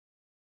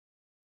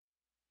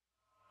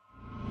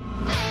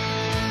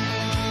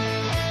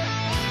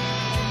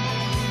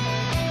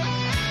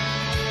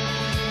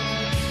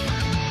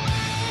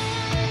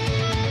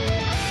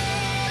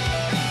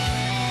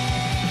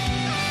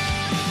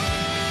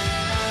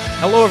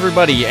Hello,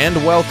 everybody, and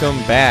welcome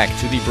back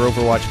to the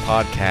Broverwatch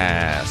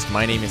podcast.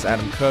 My name is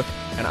Adam Cook,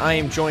 and I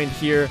am joined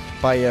here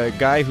by a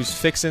guy who's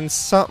fixing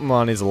something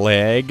on his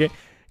leg,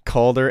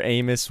 Calder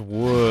Amos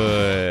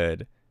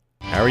Wood.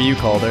 How are you,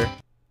 Calder?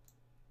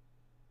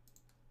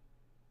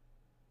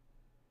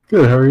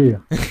 Good, how are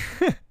you?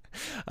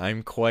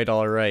 I'm quite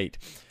alright.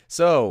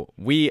 So,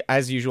 we,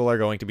 as usual, are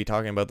going to be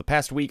talking about the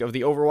past week of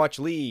the Overwatch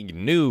League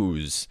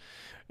news,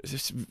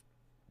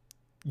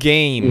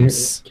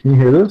 games. Can you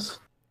hear this?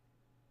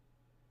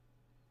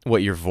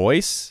 What, your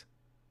voice?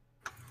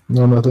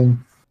 No,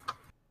 nothing.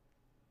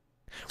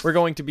 We're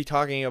going to be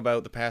talking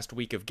about the past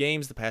week of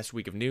games, the past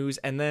week of news,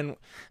 and then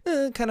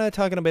kind of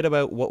talking a bit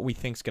about what we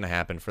think's going to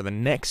happen for the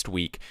next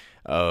week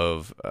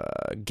of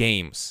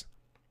games.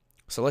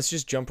 So let's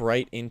just jump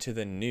right into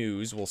the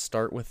news. We'll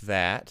start with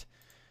that.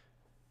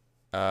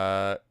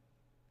 Yeah,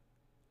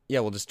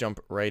 we'll just jump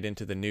right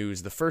into the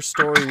news. The first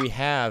story we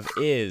have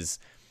is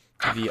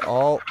the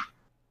all...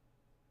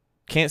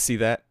 Can't see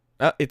that.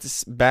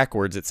 It's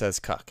backwards. It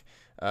says cuck.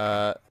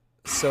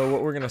 So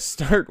what we're going to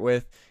start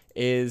with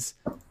is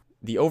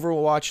the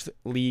Overwatch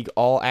League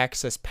All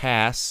Access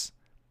Pass,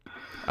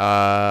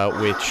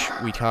 which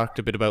we talked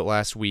a bit about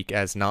last week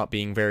as not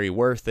being very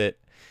worth it,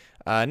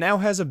 now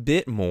has a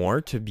bit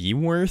more to be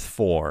worth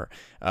for.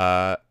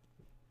 Coming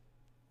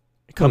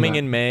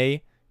in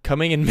May,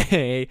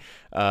 the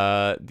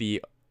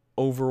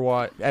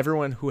Overwatch,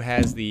 everyone who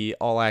has the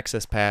All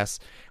Access Pass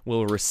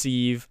will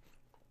receive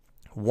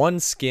one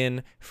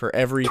skin for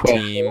every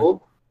team.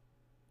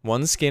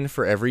 One skin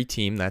for every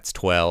team. That's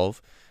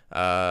 12.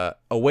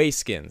 Away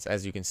skins,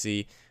 as you can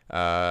see.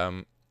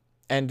 And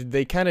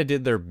they kind of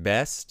did their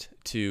best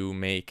to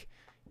make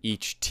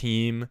each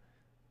team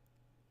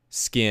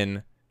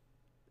skin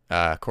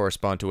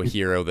correspond to a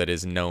hero that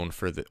is known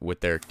for with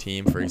their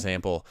team. For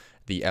example,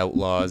 the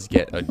Outlaws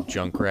get a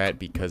Junkrat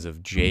because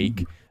of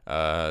Jake.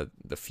 The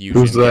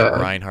Fusion get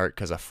Reinhardt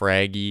because of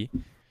Fraggy.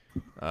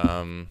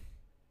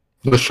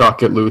 The Shock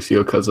get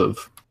Lucio because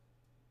of...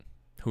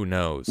 Who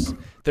knows?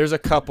 There's a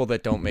couple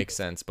that don't make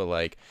sense, but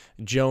like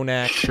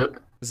Jonak,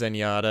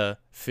 Zenyatta,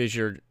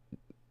 Fissure,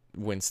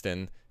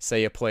 Winston,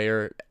 say a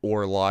player,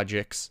 or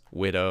Logix,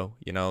 Widow,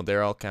 you know,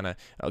 they're all kind of...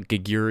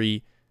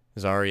 Giguri,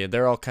 Zarya,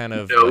 they're all kind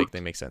of like, they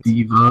make sense.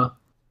 Diva.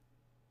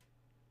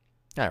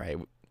 Alright.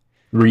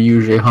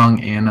 Ryu,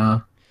 Jaehong,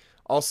 Anna.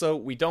 Also,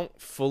 we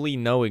don't fully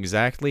know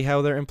exactly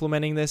how they're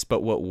implementing this,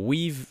 but what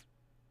we've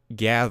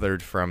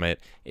gathered from it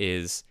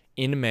is...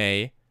 In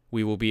May,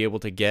 we will be able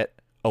to get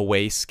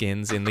away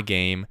skins in the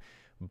game,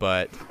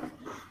 but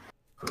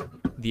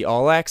the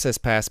All Access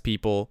Pass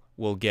people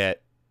will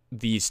get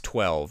these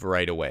 12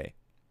 right away.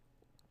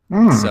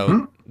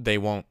 So they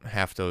won't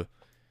have to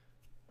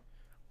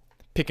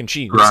pick and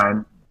choose.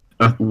 Grind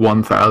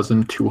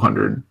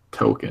 1,200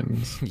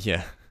 tokens.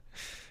 Yeah.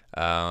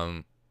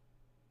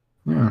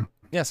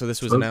 Yeah, so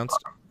this was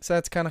announced. So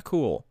that's kind of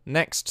cool.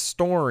 Next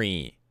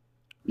story.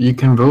 You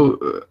can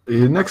vote.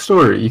 Next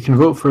story. You can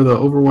vote for the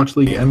Overwatch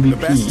League MVP. The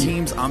best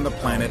teams on the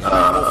planet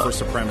battle for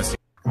supremacy.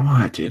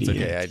 What, It's idiot?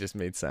 okay. I just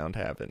made sound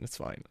happen. It's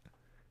fine.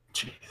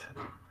 Jeez.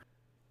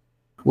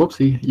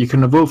 Whoopsie. You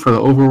can vote for the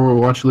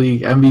Overwatch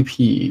League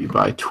MVP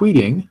by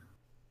tweeting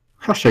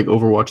hashtag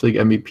Overwatch League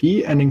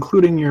MVP and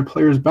including your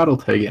player's battle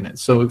tag in it.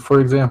 So,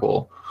 for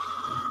example,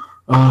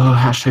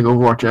 hashtag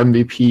Overwatch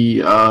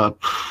MVP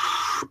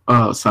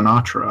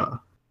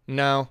Sinatra.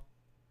 No.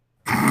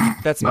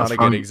 That's not a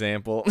good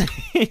example.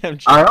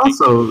 I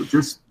also,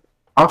 just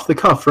off the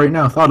cuff right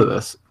now, thought of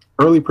this.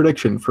 Early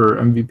prediction for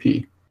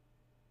MVP.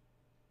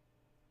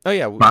 Oh,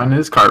 yeah. Mine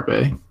is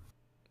Carpe.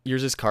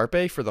 Yours is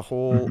Carpe for the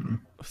whole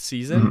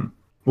season?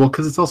 Well,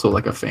 because it's also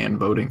like a fan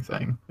voting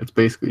thing. It's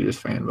basically just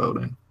fan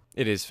voting.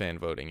 It is fan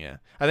voting, yeah.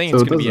 I think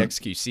it's going to be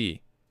XQC.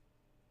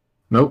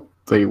 Nope,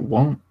 they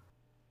won't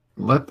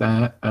let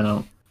that, I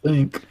don't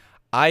think.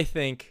 I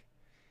think...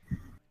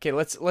 Okay,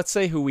 let's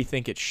say who we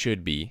think it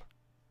should be.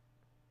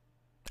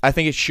 I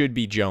think it should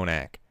be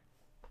Jonak.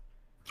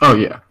 Oh,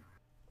 yeah.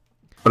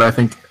 But I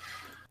think...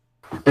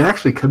 It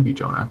actually could be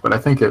Jonak, but I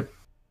think it's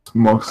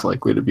most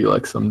likely to be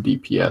like some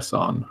DPS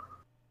on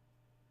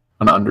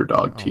an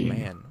underdog team. Oh,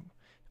 man.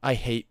 I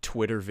hate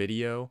Twitter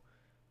video.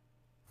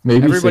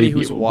 Maybe everybody Sadie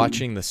who's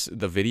watching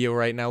the video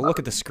right now, look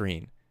at the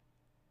screen.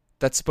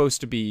 That's supposed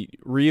to be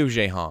Ryu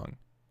Jaehong.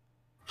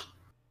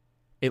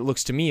 It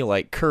looks to me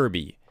like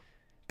Kirby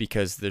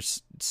because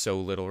there's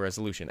so little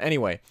resolution.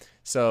 Anyway,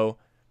 so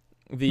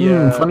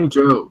the funny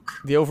joke.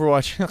 The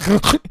Overwatch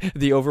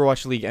the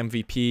Overwatch League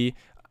MVP.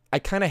 I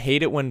kind of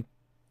hate it when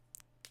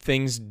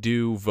things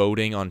do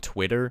voting on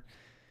Twitter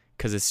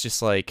because it's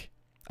just like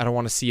I don't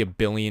want to see a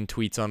billion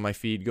tweets on my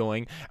feed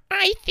going,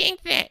 I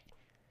think that.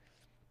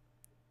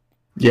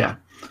 Yeah,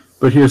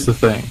 but here's the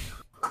thing.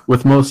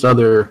 With most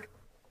other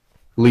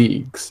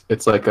leagues,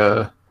 it's like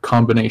a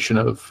combination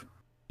of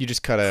you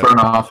just cut out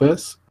front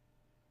office.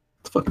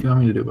 What the fuck do you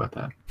want me to do about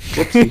that?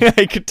 Whoopsie.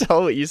 I could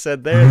tell what you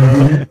said there,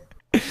 though.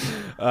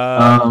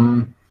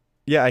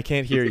 Yeah, I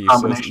can't hear you,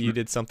 so you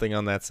did something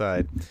on that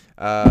side.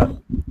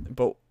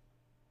 But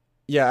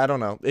Yeah, I don't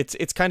know.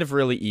 It's kind of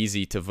really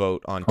easy to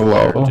vote on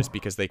Hello? Twitter just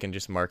because they can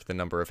just mark the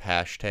number of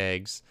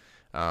hashtags.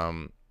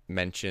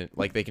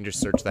 Like they can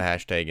just search the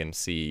hashtag and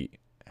see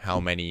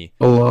how many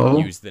Hello?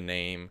 use the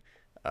name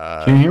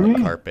Can you hear like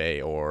me?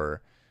 Carpe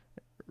or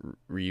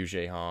Ryu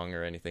Hong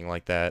or anything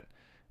like that.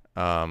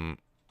 Can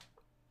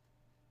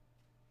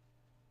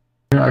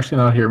you actually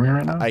not hear me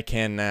right now? I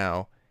can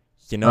now.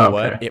 You know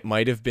what? Okay. It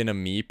might have been a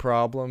me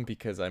problem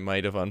because I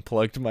might have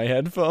unplugged my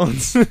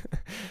headphones.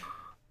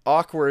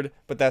 Awkward,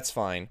 but that's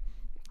fine.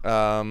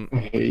 I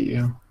hate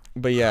you.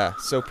 But yeah,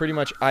 so pretty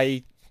much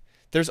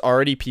there's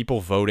already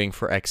people voting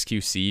for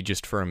XQC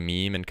just for a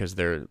meme and because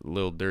they're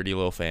little dirty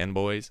little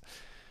fanboys.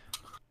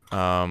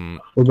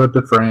 What about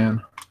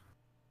DeFran?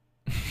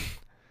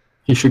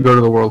 He should go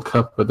to the World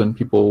Cup, but then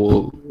people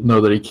will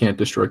know that he can't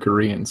destroy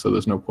Koreans, so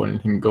there's no point in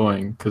him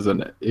going. Because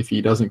then, if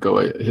he doesn't go,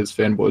 his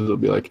fanboys will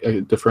be like, hey,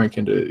 DeFran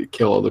can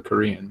kill all the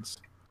Koreans.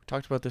 We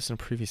talked about this in a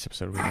previous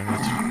episode.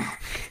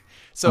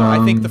 So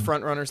I think the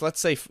front runners. Let's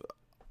say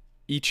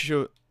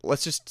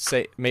let's just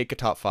say make a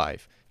top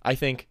 5. I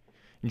think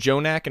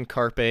Jonak and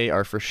Carpe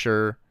are for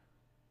sure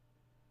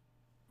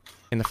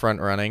in the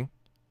front running.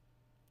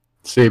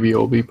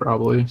 Sabiobi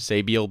probably.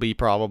 Sabielby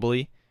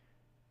probably.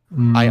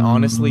 I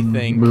honestly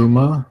think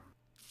Muma.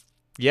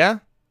 Yeah,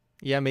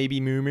 maybe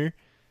Moomer.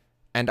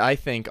 And I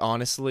think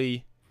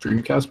honestly,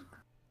 Dreamcast.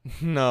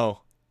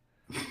 no.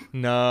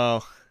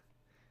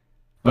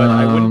 But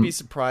I wouldn't be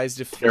surprised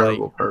if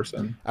Terrible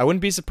person. I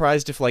wouldn't be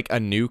surprised if like a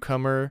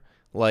newcomer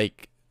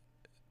like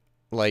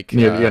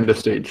Near the end of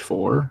stage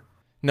 4.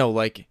 No,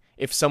 like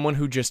if someone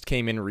who just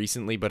came in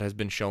recently but has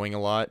been showing a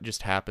lot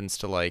just happens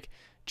to like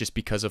just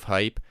because of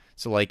hype.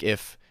 So like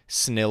if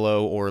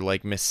Snillo or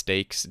like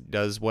Mistakes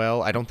does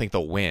well, I don't think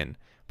they'll win,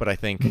 but I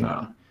think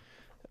No.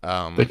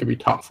 They could be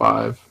top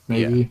 5,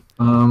 maybe.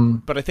 Yeah.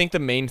 But I think the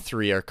main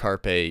 3 are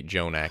Carpe,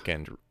 Jonak,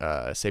 and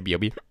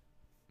Sabiobi.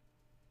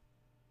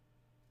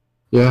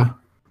 Yeah,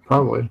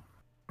 probably.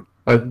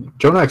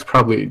 Jonax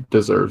probably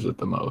deserves it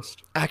the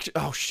most. Actually,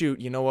 oh shoot,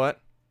 you know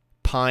what?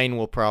 Pine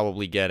will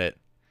probably get it.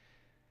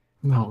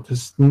 No,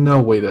 there's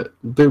no way that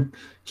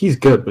he's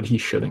good, but he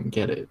shouldn't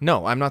get it.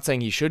 No, I'm not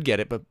saying he should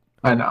get it, but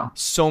I know.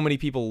 So many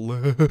people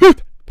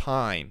love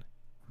Pine.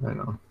 I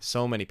know.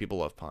 So many people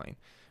love Pine.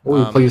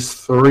 Well, he plays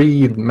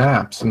 3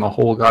 maps in the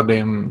whole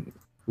goddamn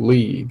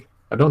league.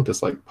 I don't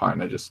dislike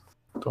Pine. I just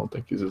don't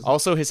think he's as...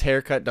 Also, his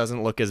haircut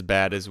doesn't look as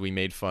bad as we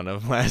made fun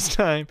of last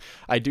time.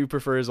 I do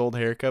prefer his old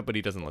haircut, but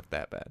he doesn't look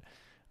that bad.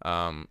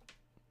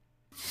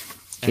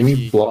 Give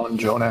me blonde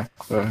Jonak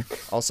back.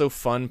 Also,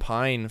 fun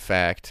Pine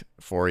fact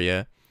for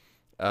you.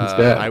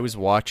 Bad. I was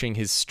watching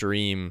his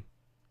stream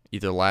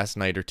either last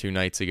night or 2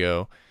 nights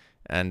ago,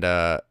 and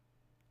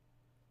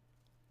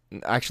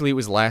actually it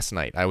was last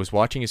night. I was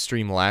watching his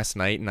stream last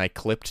night, and I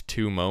clipped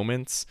 2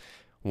 moments.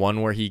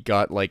 One where he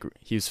got like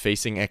he was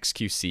facing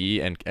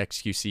XQC and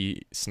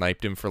XQC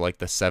sniped him for like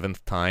the 7th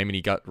time and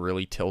he got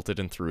really tilted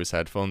and threw his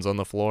headphones on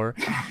the floor.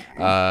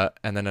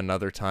 And then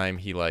another time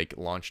he like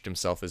launched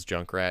himself as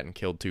Junkrat and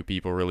killed 2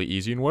 people really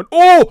easy and went,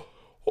 oh,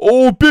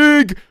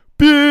 big.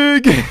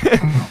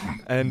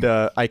 And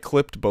I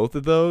clipped both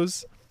of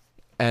those.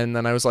 And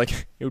then I was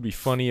like, it would be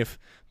funny if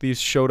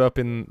these showed up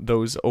in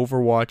those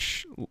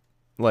Overwatch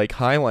like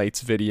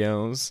highlights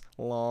videos.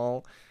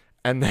 Lol.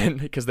 And then,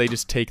 because they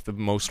just take the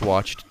most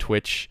watched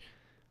Twitch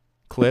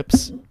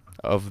clips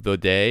of the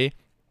day.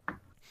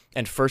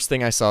 And first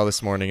thing I saw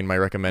this morning in my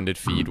recommended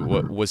feed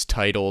was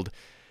titled,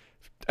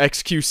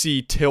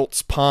 XQC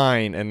tilts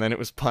Pine. And then it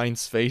was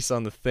Pine's face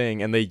on the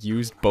thing. And they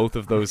used both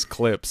of those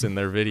clips in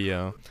their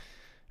video.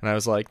 And I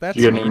was like, that's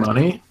Did you get any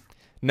money?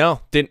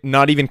 No,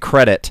 not even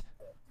credit.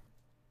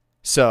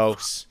 So,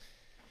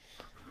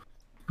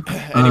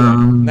 anyway,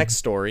 next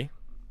story.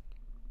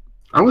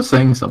 I was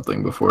saying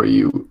something before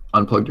you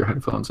unplugged your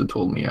headphones and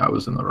told me I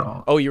was in the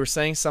wrong. Oh, you were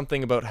saying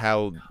something about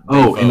how...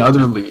 in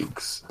other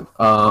leagues,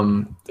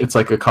 it's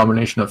like a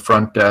combination of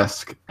front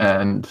desk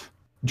and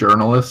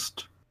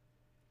journalist,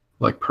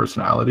 like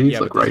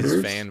personalities, like writers. This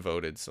is fan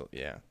voted, so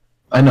yeah.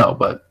 I know,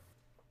 but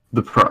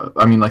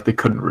they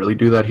couldn't really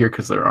do that here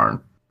because there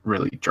aren't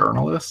really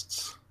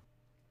journalists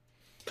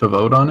to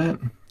vote on it.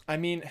 I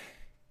mean,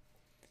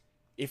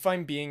 if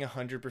I'm being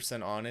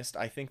 100% honest,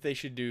 I think they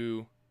should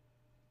do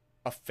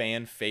a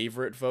fan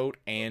favorite vote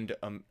and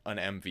an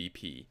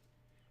MVP.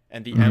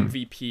 And the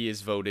MVP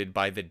is voted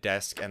by the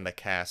desk and the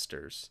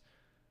casters.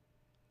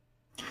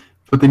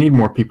 But they need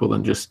more people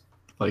than just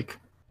like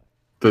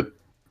the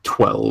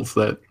 12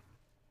 that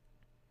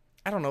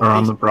I don't know, are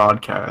on the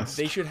broadcast.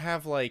 They should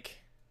have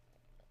like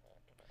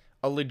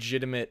a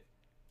legitimate,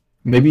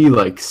 maybe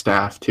like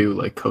staff too,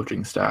 like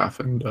coaching staff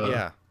and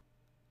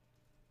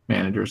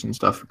managers and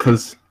stuff,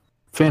 because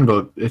fan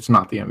vote, it's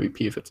not the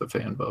MVP if it's a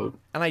fan vote.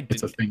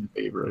 It's a fan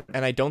favorite.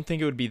 And I don't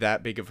think it would be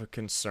that big of a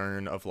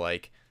concern of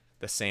like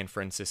the San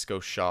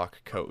Francisco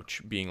Shock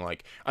coach being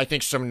like, I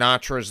think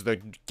Sinatra's the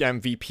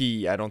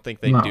MVP. I don't think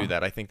they'd do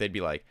that. I think they'd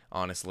be like,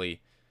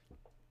 honestly.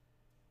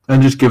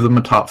 And just give them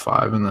a top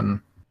 5 and then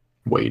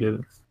wait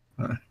it.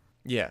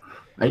 Yeah.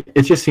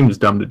 It just seems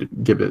dumb to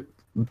give it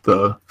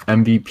the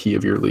MVP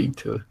of your league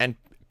to. And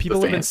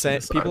people have been fans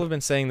decide. people have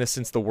been saying this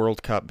since the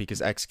World Cup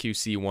because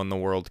XQC won the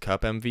World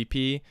Cup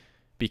MVP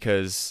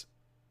because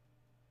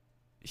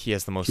he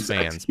has the most He's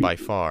fans XQC. by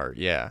far.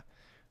 Yeah.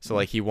 So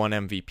like he won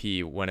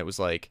MVP when it was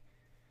like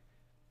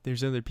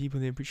there's other people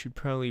that should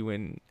probably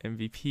win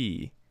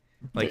MVP.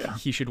 Like Yeah.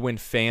 he should win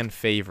fan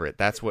favorite.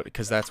 That's what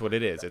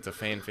it is. It's a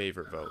fan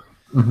favorite vote.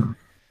 Mhm.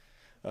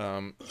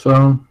 Um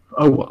So,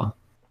 oh well.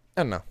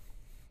 I don't know.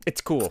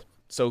 It's cool.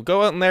 So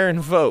go out in there and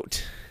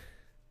vote.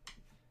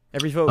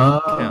 Every vote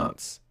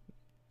counts.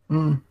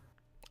 Mm,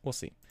 We'll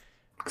see.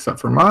 except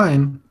for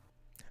mine.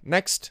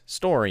 Next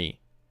story.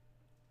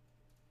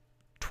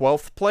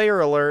 12th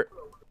player alert.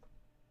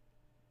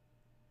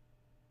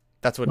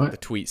 That's what What? the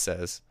tweet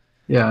says.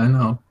 Yeah, I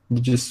know. You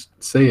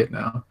just say it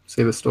now.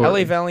 Say the story.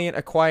 LA Valiant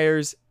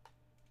acquires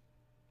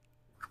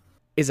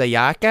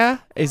Izayaki?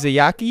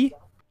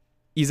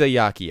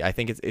 Izayaki. I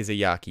think it's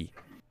Izayaki.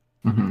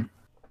 Mm-hmm.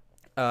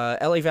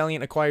 LA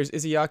Valiant acquires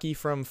Izayaki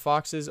from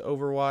Fox's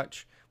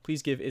Overwatch.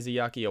 Please give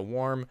Izayaki a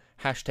warm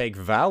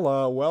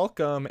 #Vala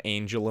welcome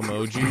angel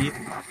emoji.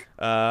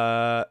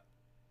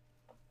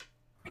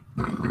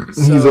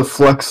 He's a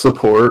flex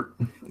support,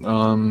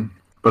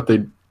 but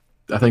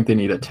I think they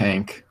need a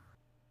tank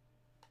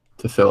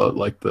to fill out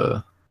like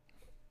the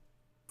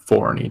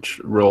 4 in each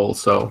role.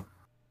 So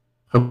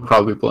he'll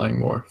probably be playing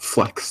more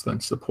flex than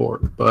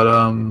support. But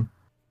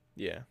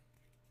yeah.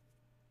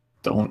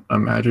 don't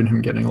imagine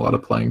him getting a lot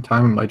of playing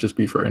time. It might just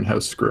be for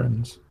in-house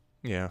scrims.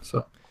 Yeah.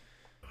 So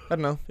I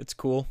don't know. It's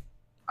cool.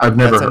 I've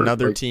never That's heard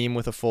another like, team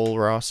with a full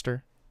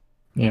roster.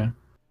 Yeah.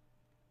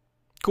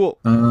 Cool.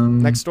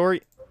 Next. Next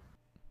story.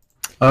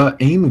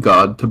 Aim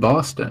God to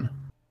Boston,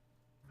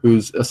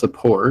 who's a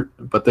support,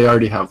 but they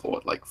already have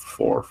like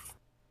 4.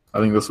 I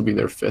think this will be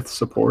their 5th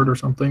support or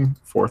something,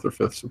 4th or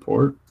 5th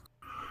support.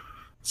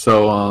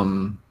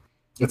 So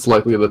it's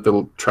likely that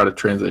they'll try to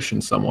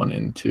transition someone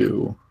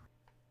into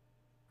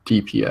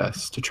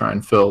DPS to try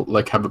and fill,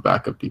 like, have a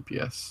backup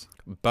DPS.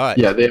 But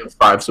Yeah, they have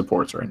 5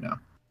 supports right now.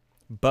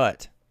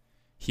 But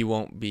he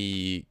won't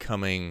be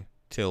coming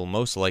till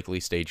most likely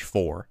stage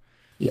 4.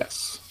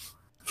 Yes.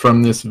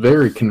 From this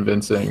very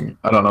convincing,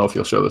 I don't know if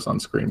you'll show this on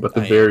screen, but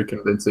the I am. very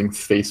convincing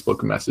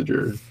Facebook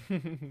Messenger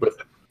with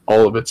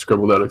all of it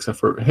scribbled out except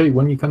for, hey,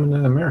 when you coming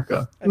to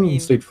America? I mean,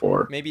 stage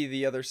 4. Maybe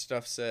the other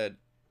stuff said,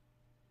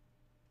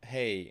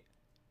 hey,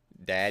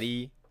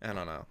 daddy. I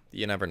don't know.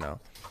 You never know.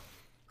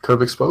 Could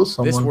have exposed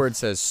someone. This word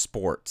says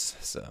sports,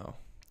 so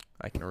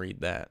I can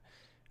read that.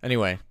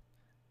 Anyway.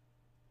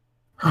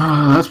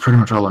 That's pretty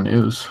much all the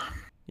news.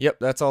 Yep,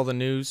 that's all the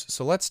news.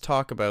 So let's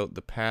talk about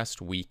the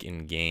past week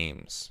in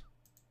games.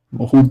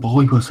 Oh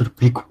boy, was it a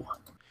big one.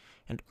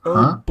 And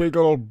Huh? big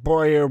old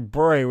boy, oh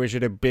boy, was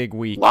it a big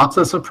week. Lots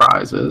of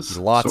surprises.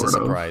 Lots of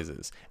sort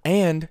surprises.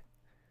 And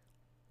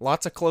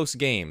lots of close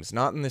games.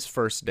 Not in this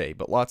first day,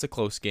 but lots of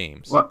close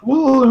games. What?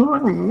 Well,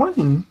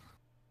 when?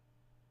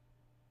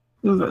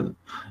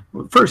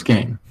 First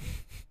game.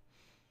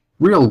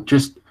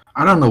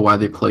 I don't know why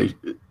they played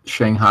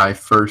Shanghai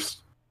first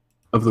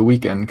of the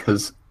weekend,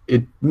 because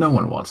no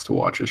one wants to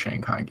watch a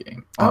Shanghai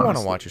game. I want to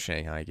honestly. watch a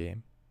Shanghai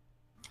game.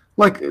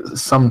 Like,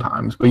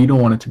 sometimes, but you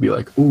don't want it to be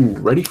like, ooh,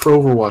 ready for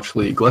Overwatch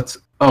League. It's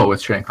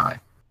Shanghai.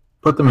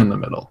 Put them in the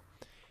middle.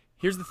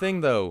 Here's the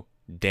thing, though,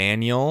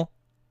 Daniel.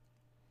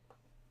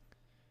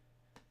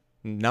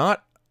 It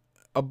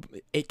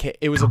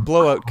was a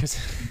blowout because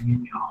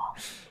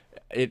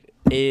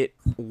it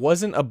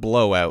wasn't a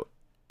blowout,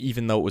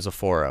 even though it was a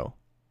 4-0.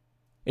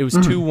 It was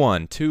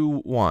 2-1,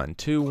 2-1,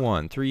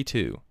 2-1,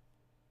 3-2.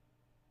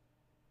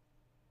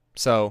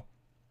 So,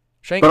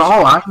 But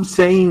all I'm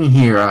saying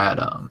here,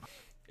 Adam,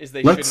 is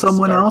they let shouldn't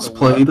someone start else the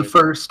play week the with-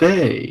 first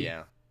day.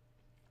 Yeah.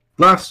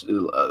 Last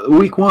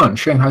week 1,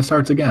 Shanghai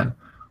starts again.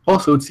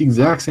 Also, it's the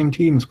exact same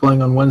teams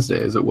playing on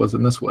Wednesday as it was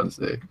in this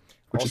Wednesday,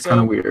 which is Also,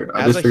 kind of weird.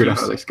 I as just a figured out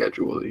how Houston- they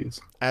schedule these.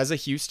 As a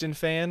Houston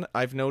fan,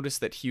 I've noticed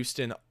that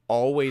Houston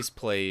always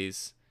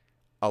plays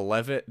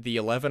the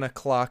 11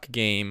 o'clock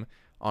game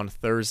on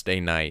Thursday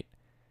night,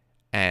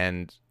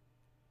 and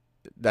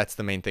that's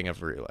the main thing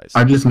I've realized.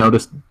 I just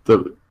noticed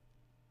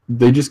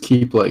they just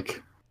keep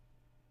like.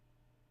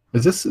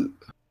 Is this?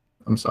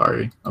 I'm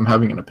sorry. I'm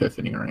having an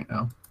epiphany right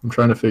now. I'm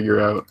trying to figure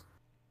out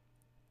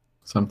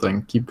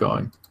something. Keep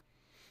going.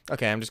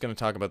 Okay, I'm just going to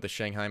talk about the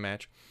Shanghai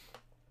match.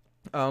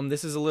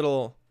 This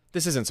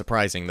isn't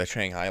surprising that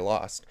Shanghai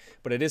lost,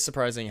 but it is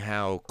surprising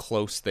how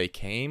close they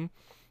came,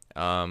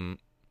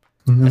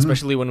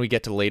 especially when we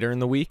get to later in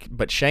the week.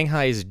 But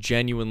Shanghai is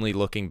genuinely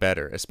looking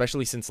better,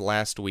 especially since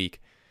last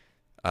week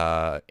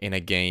in a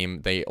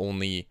game they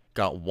only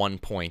got 1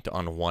 point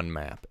on one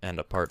map, and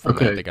apart from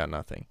that, Okay. they got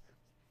nothing.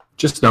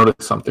 Just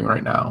noticed something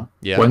right now.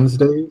 Yeah.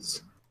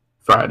 Wednesdays,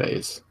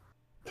 Fridays,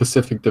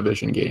 Pacific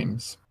Division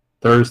games.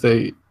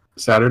 Thursday,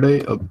 Saturday,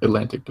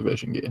 Atlantic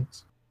Division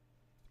games.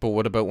 But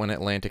what about when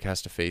Atlantic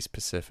has to face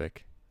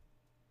Pacific?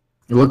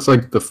 It looks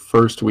like the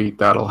first week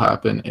that'll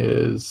happen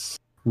is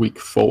week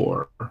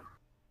 4.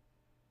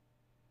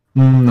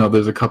 No,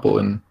 there's a couple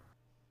in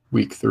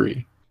week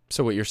 3.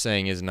 So what you're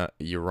saying is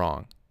you're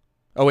wrong.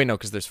 Oh wait, no,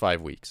 because there's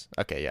 5 weeks.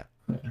 Okay, yeah.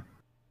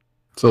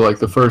 So like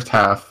the first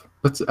half.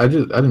 I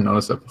didn't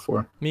notice that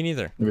before. Me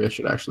neither. Maybe I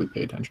should actually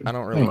pay attention. I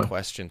don't really Anyway,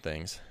 question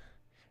things.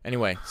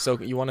 Anyway, so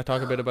you want to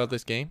talk a bit about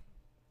this game?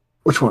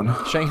 which one?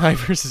 Shanghai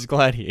versus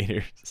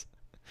Gladiators.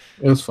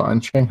 It was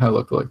fine. Shanghai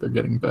looked like they're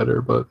getting better,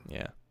 but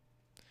Yeah.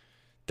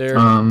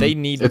 They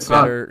need it's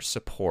better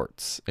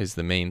supports is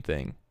the main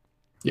thing.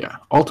 yeah,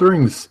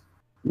 Altering's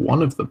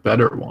one of the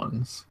better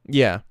ones,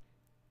 Yeah.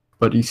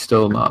 but he's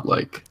still not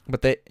like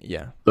But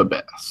yeah. the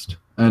best.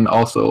 And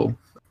also,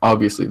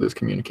 obviously, there's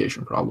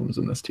communication problems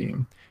in this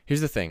team.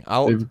 Here's the thing.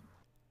 They've-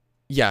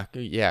 Yeah,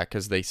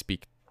 because they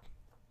speak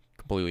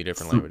completely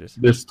different languages.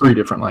 There's 3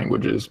 different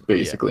languages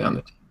basically on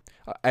the team.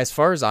 As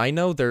far as I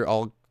know, they're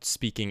all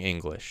speaking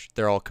English.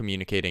 They're all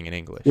communicating in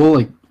English. Well,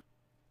 like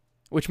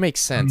Which makes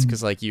sense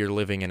because like you're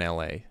living in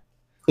LA.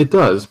 it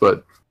does,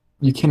 but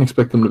you can't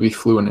expect them to be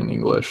fluent in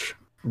English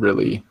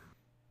really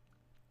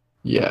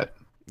yet.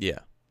 Yeah.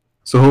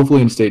 So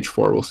hopefully in stage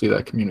 4 we'll see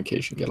that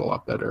communication get a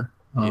lot better.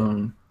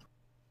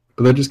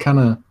 But they're just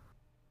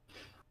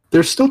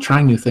they're still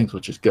trying new things,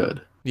 which is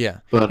good. Yeah.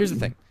 But Here's the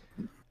thing.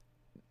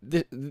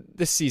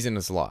 This season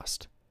is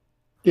lost.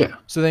 Yeah.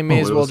 So they may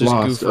Oh, as it well was just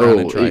lost, goof around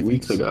and try 8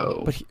 weeks things.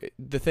 ago. But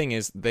the thing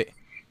is, they.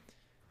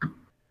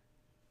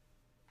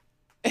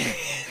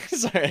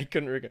 Sorry, I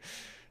couldn't recall.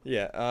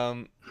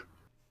 Yeah.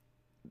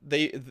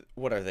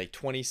 What are they?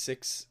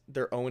 26.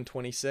 They're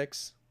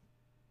 0-26. It's a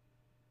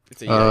yikes.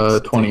 It's a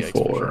yikes for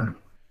 24.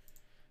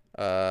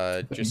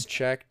 sure. Just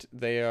checked.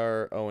 They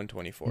are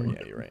 0-24.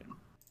 Yeah, you're right.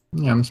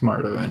 Yeah, I'm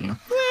smarter than you.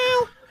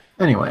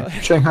 Anyway,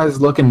 Shanghai's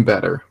looking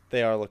better.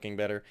 They are looking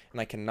better, and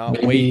I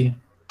cannot Maybe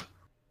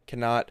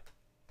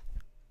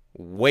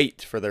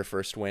wait for their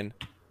first win.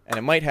 And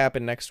it might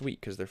happen next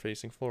week because they're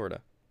facing Florida.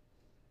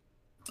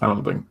 I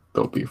don't think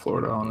they'll beat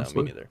Florida, No,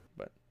 honestly. me neither.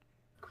 But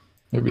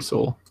Maybe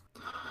Seoul.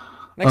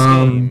 next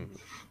game.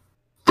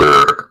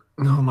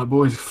 No, my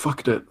boys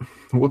fucked it.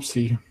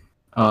 Whoopsie.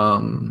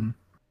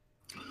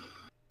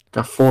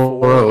 Got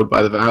 4-0'd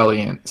by the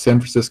Valiant. San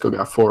Francisco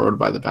got 4-0'd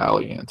by the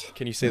Valiant.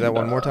 Can you say that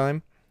one more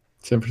time?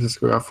 San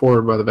Francisco got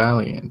 4-0'd by the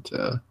Valiant.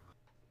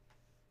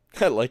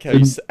 I like how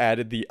you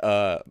added the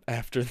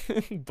after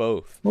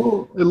both.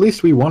 Well, at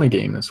least we won a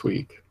game this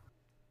week.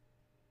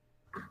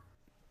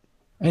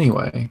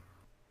 Anyway.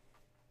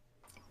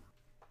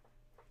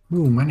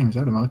 Ooh, my name's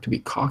Adam. I like to be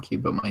cocky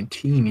about my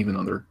team, even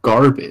though they're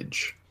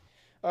garbage.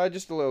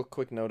 Just a little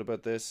quick note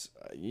about this.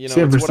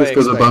 San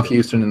Francisco's above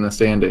Houston in the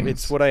standings.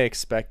 It's what I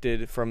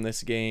expected from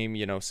this game.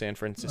 San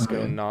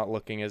Francisco not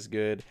looking as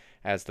good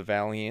as the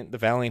Valiant. The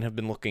Valiant have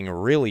been looking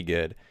really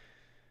good.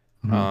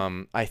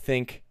 Mhm. I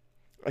think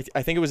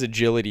it was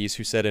Agilities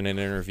who said in an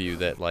interview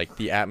that like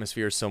the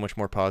atmosphere is so much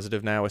more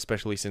positive now,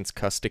 especially since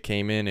Custa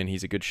came in and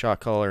he's a good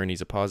shot caller and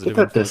he's a positive.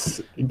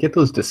 Get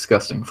those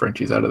disgusting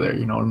Frenchies out of there.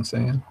 You know what I'm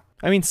saying?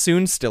 I mean,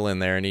 Soon's still in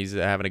there and he's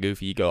having a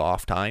goofy ego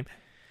off time.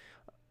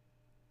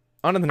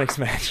 On to the next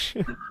match.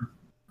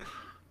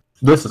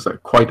 This is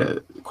quite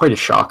a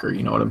shocker.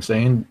 You know what I'm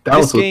saying?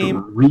 Dallas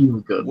looked real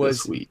good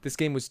this week. This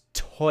game was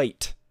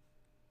tight.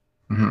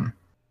 Mm-hmm.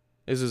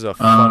 This is a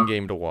fun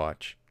game to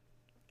watch.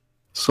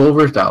 Seoul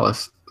versus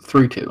Dallas,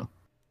 3-2.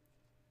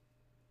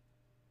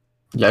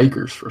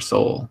 Yikers for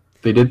Seoul.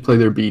 They did play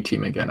their B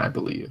team again, I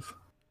believe.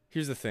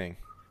 Here's the thing.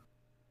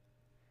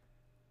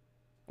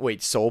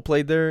 Wait, Seoul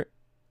played their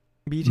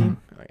B team?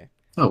 Okay.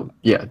 Oh,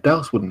 yeah,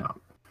 Dallas would not.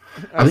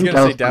 I was going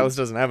to say Dallas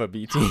doesn't have a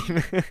B team.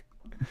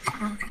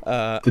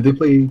 Did they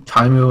play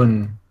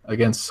Taimu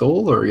against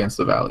Seoul or against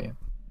the Valiant?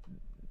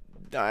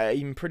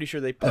 I'm pretty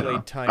sure they played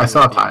Taimu. I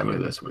saw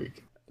Taimu this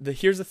week.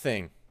 Here's the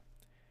thing.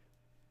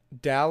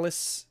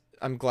 Dallas,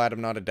 I'm glad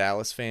I'm not a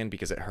Dallas fan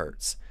because it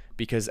hurts.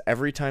 Because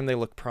every time they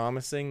look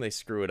promising, they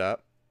screw it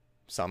up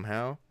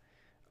somehow.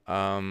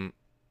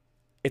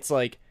 It's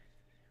like,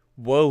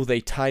 whoa,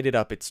 they tied it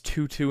up. It's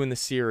 2-2 in the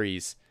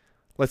series.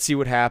 Let's see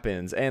what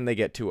happens. And they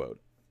get 2-0'd.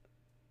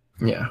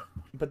 Yeah.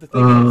 But the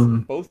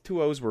thing is, both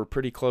 2-0s were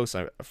pretty close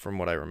from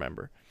what I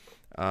remember.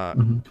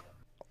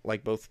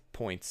 Like both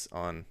points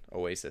on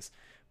Oasis.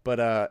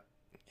 But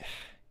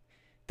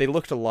they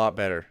looked a lot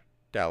better,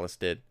 Dallas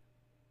did.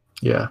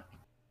 Yeah.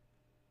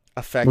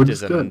 Effect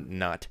is a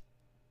nut.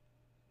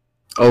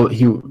 Oh,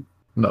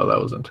 no, that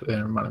wasn't today.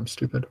 Never mind, I'm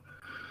stupid.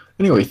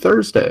 Anyway,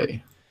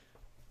 Thursday.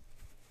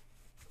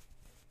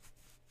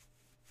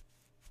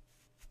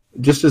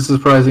 Just as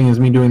surprising as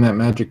me doing that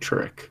magic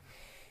trick.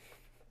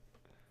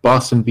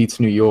 Boston beats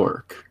New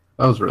York.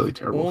 That was really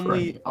terrible for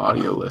any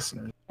audio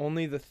listeners.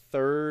 Only the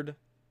third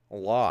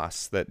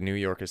loss that New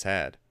York has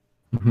had.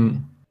 Mm-hmm.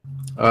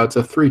 It's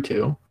a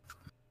 3-2.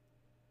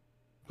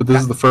 But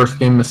this is the first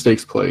game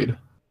mistakes played.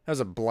 That was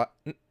a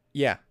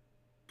yeah.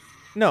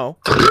 No.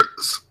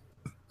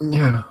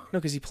 Yeah. No,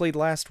 because he played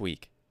last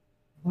week.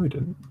 No, he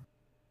didn't.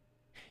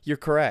 You're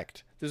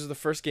correct. This is the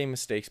first game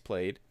mistakes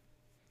played.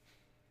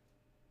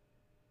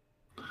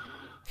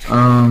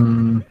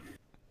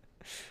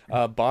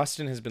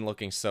 Boston has been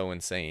looking so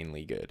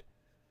insanely good.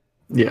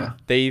 Yeah.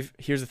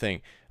 Here's the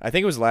thing. I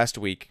think it was last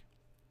week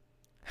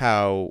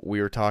how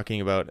we were talking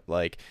about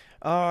like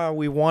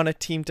we want a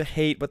team to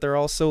hate, but they're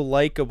all so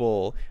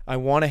likable. I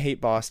want to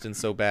hate Boston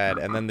so bad.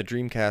 And then the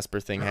Dream Casper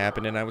thing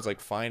happened, and I was like,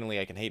 finally,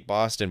 I can hate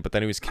Boston. But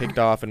then he was kicked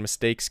off, and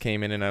Mistakes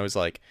came in, and I was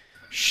like,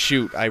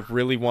 shoot, I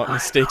really want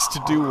Mistakes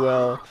to do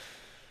well.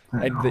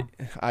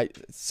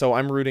 So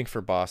I'm rooting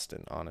for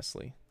Boston,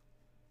 honestly.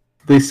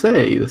 They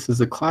say this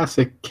is a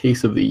classic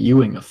case of the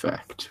Ewing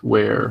effect,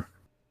 where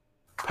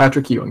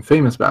Patrick Ewing,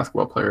 famous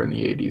basketball player in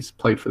the 80s,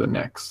 played for the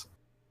Knicks.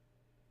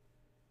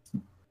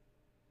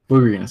 What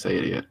were you going to say,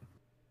 idiot?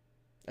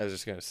 I was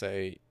just going to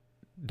say,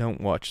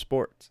 don't watch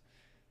sports.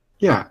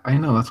 Yeah, I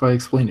know. That's why I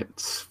explained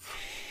it.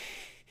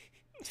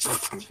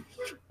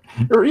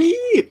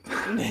 Read!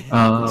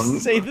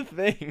 Say the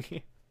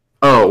thing.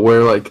 Oh,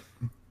 where, like,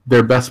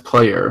 their best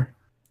player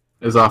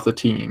is off the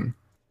team,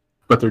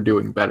 but they're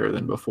doing better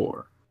than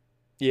before.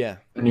 Yeah.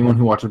 Anyone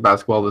who watches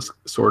basketball, this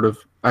sort of...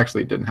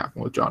 Actually, it didn't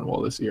happen with John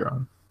Wall this year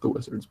on the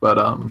Wizards,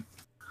 but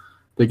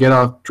they get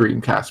off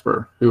Dream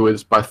Casper, who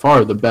is by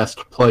far the best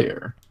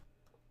player,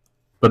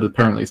 but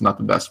apparently is not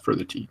the best for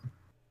the team.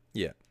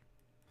 Yeah.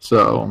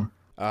 So...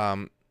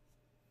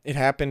 it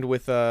happened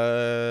with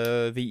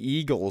the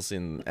Eagles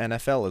in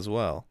NFL as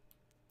well.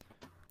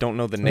 Don't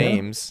know the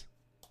names.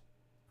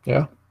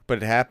 Yeah.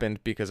 But it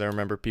happened because I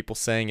remember people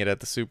saying it at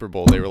the Super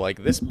Bowl. They were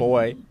like, this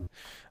boy.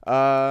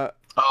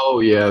 Oh,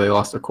 yeah, they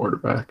lost their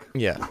quarterback.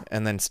 Yeah,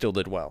 and then still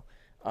did well.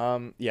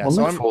 Yeah, well,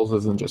 so Nick Foles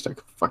isn't just a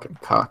fucking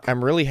cock.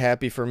 I'm really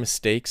happy for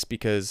Mistakes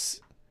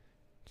because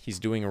he's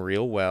doing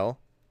real well.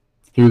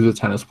 He was a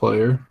tennis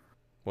player.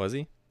 Was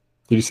he?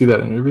 Did you see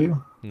that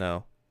interview?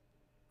 No.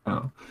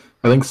 Oh.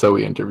 I think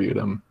Zoe interviewed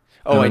him.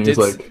 Oh, I did.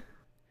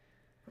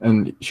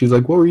 And she's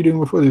like, what were you doing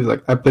before? He was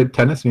like, I played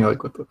tennis. And you're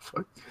like, what the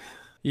fuck?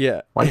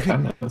 Yeah. Why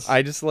tennis?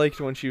 I just liked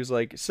when she was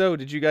like, so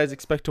did you guys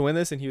expect to win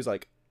this? And he was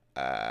like,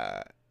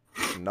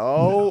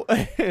 no.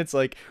 It's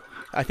like,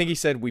 I think he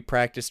said we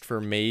practiced for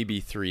maybe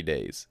 3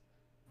 days.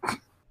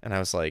 And I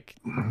was like,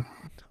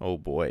 oh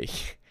boy.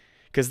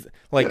 Because,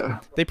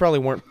 they probably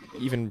weren't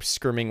even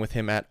scrimming with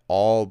him at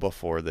all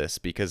before this,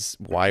 because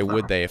why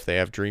would they if they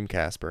have Dream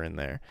Casper in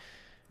there?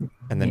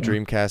 And then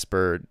Dream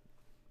Casper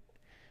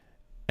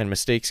and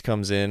Mistakes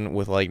comes in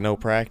with, no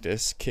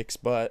practice, kicks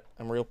butt.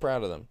 I'm real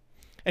proud of them.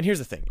 And here's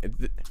the thing.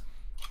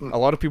 A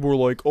lot of people were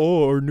like,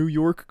 oh, are New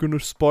York going to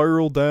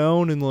spiral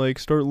down and,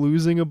 start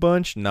losing a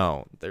bunch?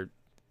 No.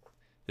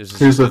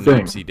 Here's the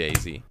thing.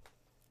 Oopsie-daisy.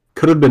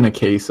 Could have been a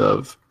case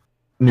of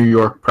New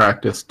York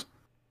practiced,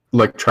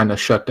 trying to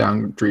shut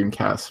down Dream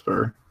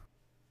Casper.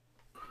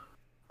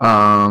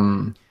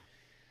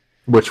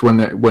 Which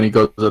when he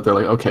goes up, they're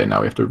like, okay,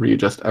 now we have to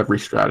readjust every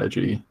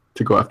strategy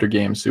to go after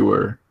Game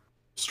Sewer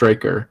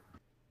Striker.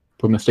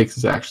 But Mistakes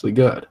is actually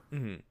good.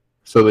 Mm-hmm.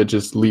 So they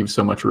just leave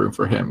so much room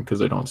for him because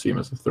they don't see him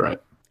as a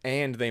threat.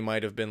 And they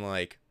might have been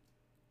like,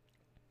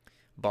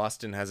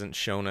 Boston hasn't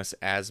shown us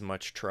as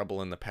much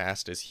trouble in the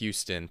past as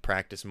Houston.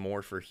 Practice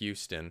more for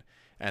Houston.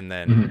 And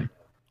then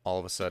all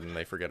of a sudden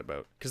they forget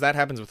about. Because that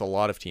happens with a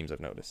lot of teams, I've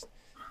noticed.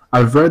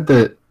 I've read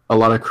that a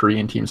lot of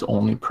Korean teams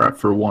only prep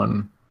for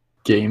one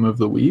game of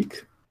the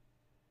week.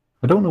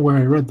 I don't know where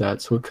I read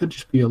that, so it could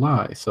just be a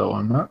lie. So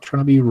I'm not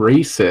trying to be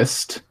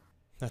racist.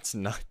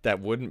 That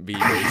wouldn't be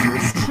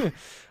racist.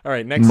 All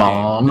right, next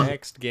Mom. game.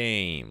 Next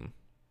game.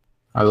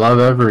 I love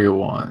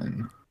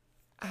everyone.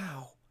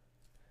 Ow.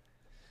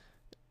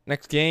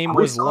 Next game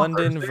was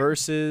London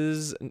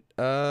versus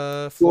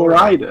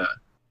Florida.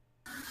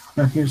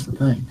 Now here's the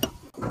thing.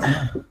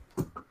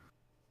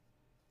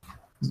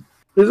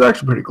 It was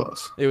actually pretty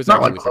close. It was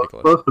not actually pretty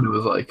close, but it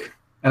was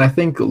and I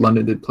think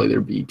London did play their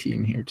B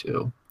team here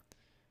too.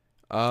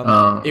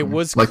 It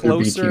was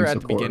closer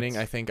at the beginning.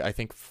 I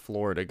think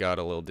Florida got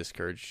a little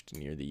discouraged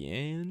near the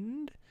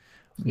end.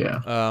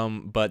 Yeah.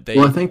 But they.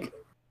 Well, I think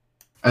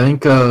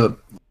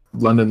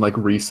London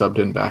resubbed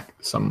in back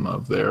some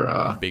of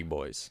their big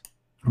boys.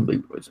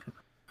 Big boys.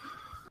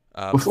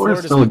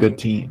 Florida's still a good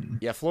team.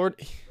 Yeah, Florida.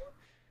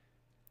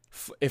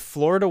 If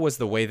Florida was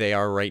the way they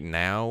are right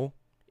now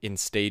in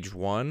stage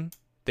 1,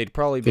 they'd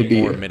probably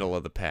be more middle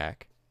of the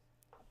pack.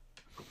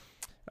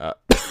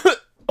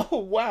 Oh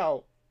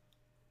wow.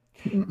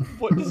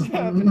 What just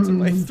happened to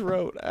my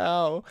throat?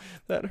 Ow.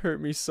 That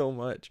hurt me so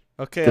much.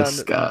 Okay,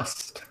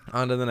 disgust.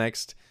 On to the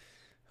next.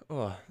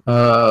 Oh,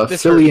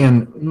 Philly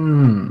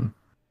and...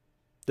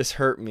 This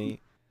hurt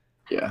me.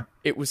 Yeah.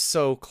 It was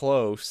so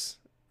close.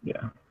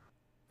 Yeah.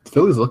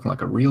 Philly's looking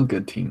like a real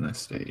good team this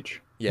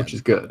stage, which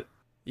is good.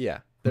 Yeah,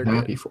 they're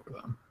happy for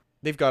them.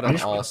 They've got an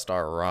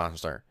all-star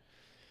roster.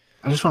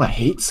 I just want to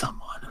hate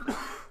someone.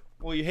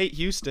 Well, you hate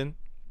Houston.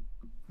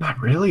 Not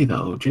really,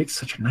 though. Jake's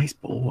such a nice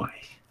boy.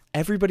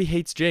 Everybody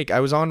hates Jake. I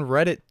was on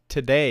Reddit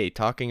today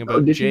talking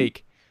about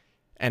Jake,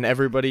 and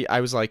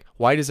I was like,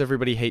 why does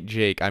everybody hate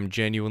Jake? I'm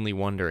genuinely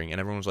wondering. And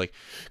everyone was like,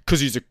 because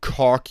he's a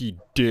cocky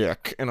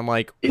dick. And I'm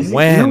like,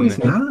 when? No, he's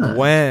not.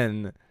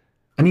 When?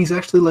 And he's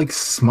actually,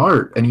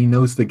 smart, and he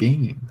knows the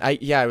game.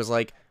 I was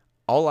like,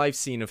 all I've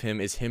seen of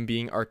him is him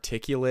being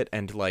articulate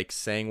and,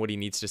 saying what he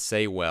needs to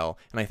say well.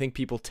 And I think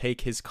people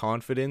take his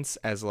confidence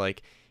as,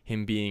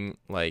 him being,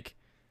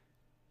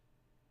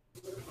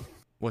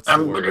 what's the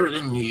I'm word? better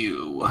than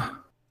you.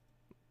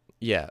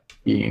 Yeah,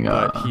 Being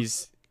but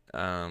he's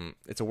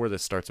it's a word that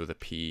starts with a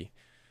P.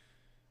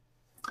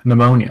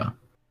 pneumonia.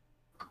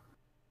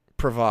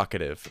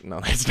 Provocative. No,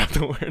 that's not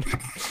the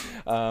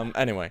word.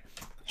 Anyway,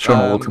 Showing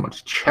a little too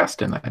much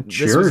chest in that this was-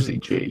 jersey,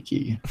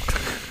 Jakey.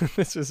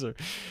 this is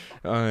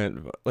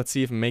let's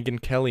see if Megan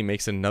Kelly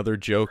makes another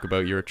joke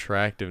about your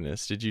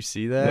attractiveness. Did you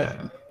see that?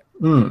 Yeah.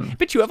 Mm.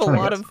 But you have a Trying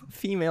to lot get of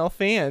female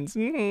fans.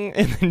 And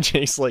then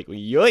Jake's like,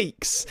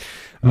 yikes.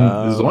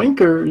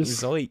 Zoinkers.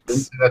 Didn't Zoinks.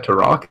 say that to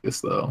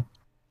Raucus, though.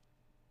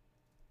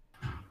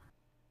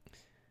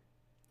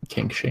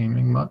 Kink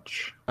shaming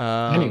much.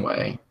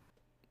 Anyway.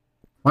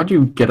 Why'd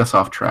you get us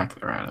off track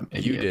there, Adam?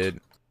 You Idiot. did.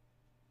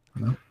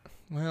 No.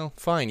 Well,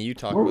 fine. You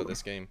talk Whoa. about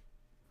this game.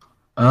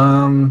 I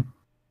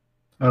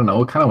don't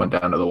know. It kind of went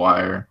down to the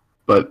wire,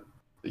 but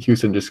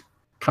Houston just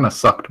kind of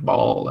sucked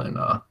ball and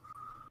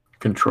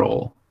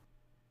control.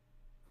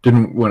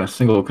 Didn't win a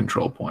single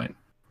control point,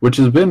 which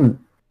has been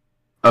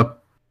a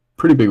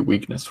pretty big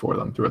weakness for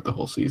them throughout the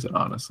whole season,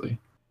 honestly.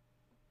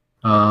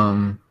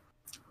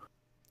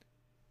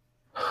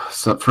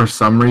 So for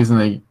some reason,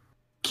 they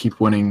keep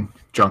winning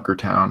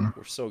Junkertown.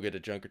 We're so good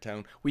at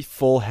Junkertown. We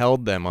full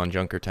held them on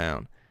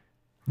Junkertown.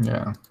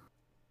 Yeah,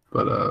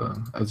 but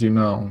as you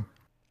know,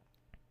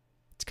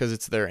 It's because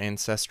it's their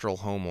ancestral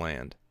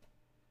homeland.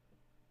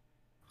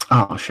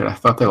 oh shit, I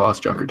thought they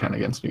lost Junkertown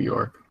against New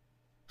York.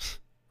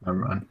 Never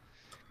mind.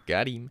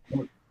 Got him.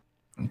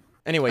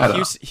 Anyway, I don't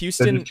know.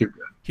 Houston They're too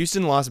good.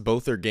 Houston lost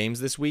both their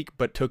games this week,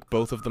 but took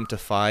both of them to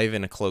 5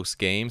 in a close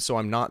game, so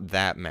I'm not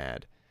that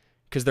mad.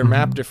 Because their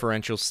map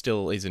differential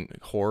still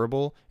isn't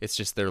horrible, it's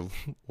just their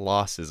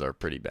losses are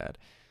pretty bad.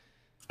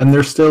 And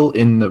they're still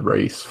in the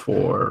race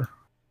for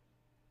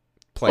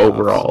Playoffs.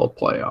 overall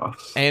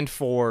playoffs. And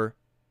for...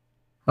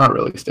 Not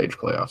really stage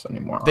playoffs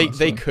anymore. They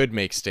honestly. could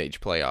make stage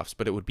playoffs,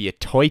 but it would be a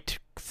tight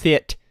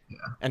fit. Yeah.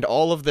 And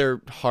all of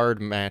their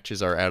hard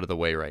matches are out of the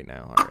way right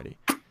now already.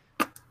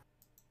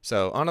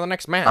 So, on to the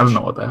next match. I don't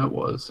know what that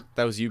was.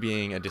 That was you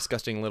being a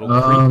disgusting little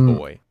Um, creep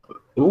boy.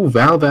 Ooh,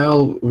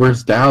 Val,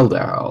 where's Dal?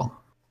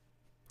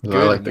 As I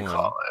Good like to one.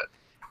 call it.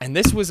 And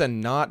this was a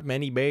not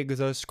many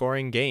bigs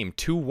scoring game.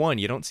 2-1.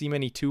 You don't see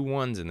many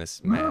 2-1s in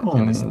this match,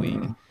 in this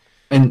league.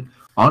 And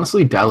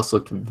honestly, Dallas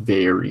looked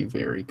very,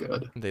 very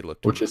good, They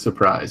looked which is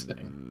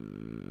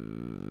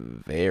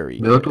surprising. very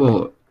They looked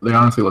good. they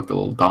honestly looked a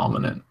little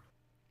dominant.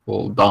 A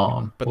little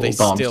dom. But a they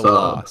little dom still sub.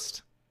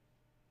 lost.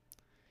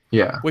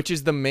 Yeah. Which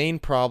is the main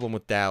problem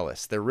with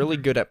Dallas. They're really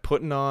good at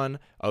putting on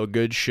a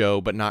good show,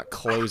 but not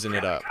closing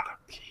it up.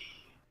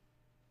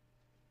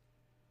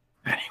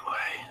 Anyway.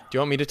 Do you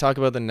want me to talk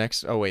about the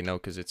next? Oh wait, no,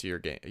 because it's your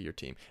game, your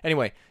team.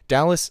 Anyway,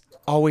 Dallas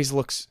always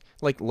looks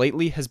like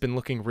lately has been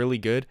looking really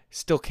good.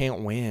 Still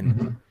can't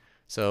win.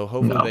 So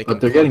hopefully No, they can.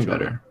 but they're getting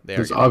fluctuate. better. They are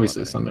There's getting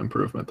obviously better. some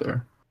improvement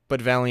there.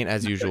 But Valiant,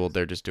 as usual,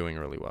 they're just doing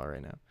really well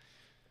right now.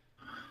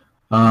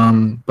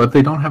 But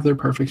they don't have their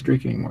perfect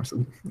streak anymore,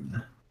 so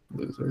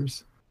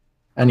losers.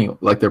 Anyway,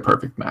 like their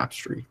perfect map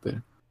streak. They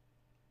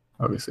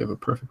obviously have a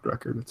perfect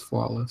record. It's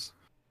flawless.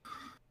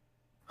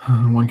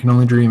 One can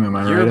only dream, am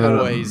I Your right, Adam?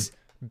 boys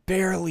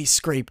barely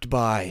scraped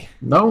by.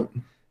 No,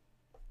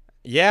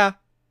 Yeah,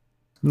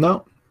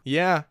 no.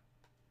 yeah.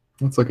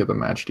 Let's look at the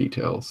match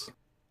details.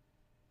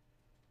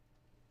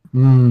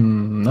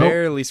 Nope.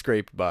 Barely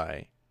scraped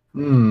by.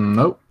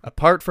 Nope.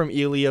 Apart from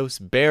Elios,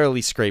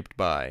 barely scraped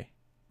by.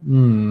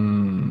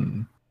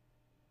 Hmm.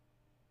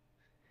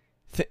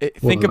 Think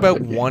was about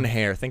that game? one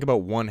hair. Think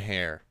about one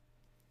hair.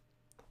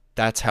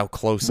 That's how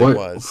close it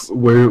was.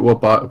 What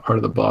part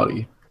of the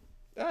body?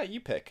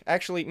 You pick.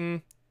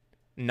 Actually,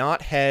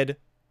 not head,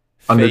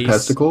 Under face,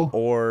 testicle?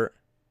 or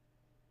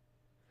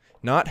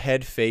not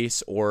head,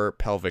 face, or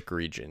pelvic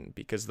region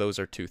because those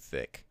are too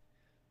thick.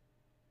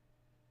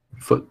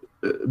 Foot,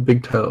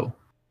 big toe.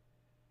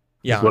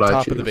 Yeah, Is what on I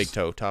top of the choose. big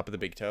toe. Top of the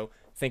big toe.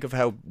 Think of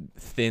how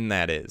thin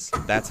that is.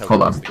 That's how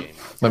Hold close on. the game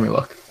is. Let me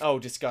look. Oh,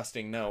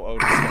 disgusting! No, oh,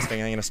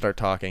 disgusting! I'm gonna start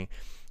talking.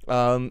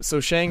 So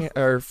San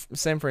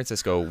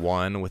Francisco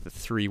won with a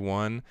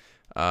 3-1.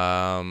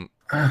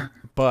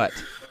 But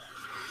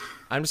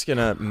I'm just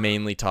gonna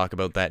mainly talk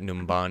about that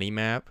Numbani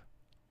map,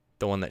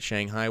 the one that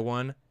Shanghai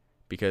won,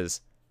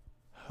 because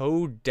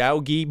ho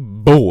doggy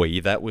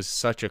boy, that was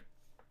such a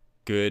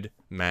good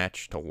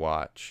match to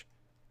watch.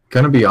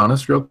 Gonna be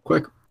honest real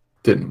quick.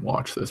 Didn't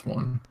watch this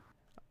one.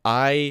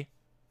 I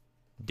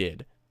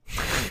did.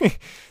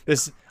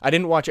 I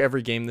didn't watch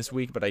every game this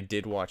week, but I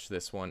did watch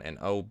this one, and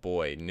oh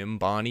boy,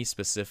 Numbani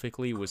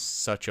specifically was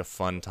such a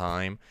fun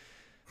time.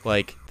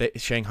 Like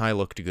Shanghai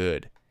looked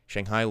good.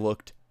 Shanghai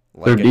looked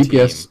like Their a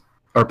DPS team.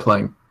 are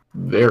playing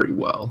very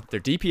well. Their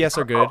DPS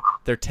are good.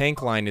 Their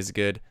tank line is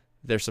good.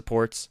 Their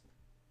supports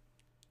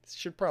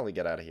should probably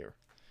get out of here.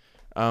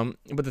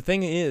 But the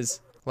thing is,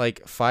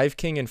 like 5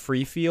 King and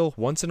Free Feel,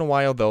 once in a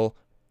while they'll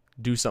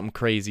do something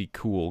crazy,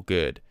 cool,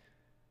 good.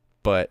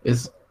 But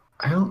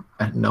I don't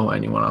know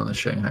anyone on the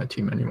Shanghai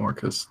team anymore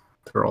because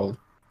they're all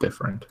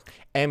different.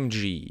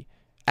 MG,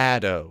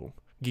 Addo,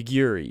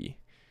 Giguri,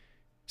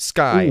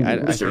 Sky. Ooh,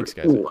 I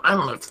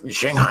think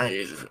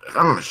Sky's.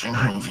 I'm a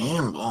Shanghai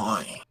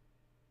fanboy.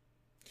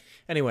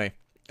 Anyway,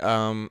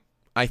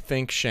 I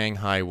think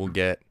Shanghai will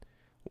get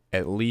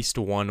at least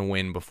one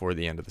win before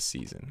the end of the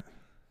season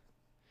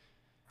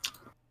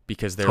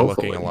because they're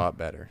looking a lot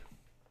better.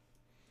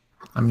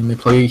 I mean, they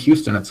play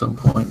Houston at some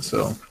point,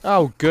 so.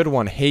 Oh, good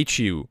one. Hate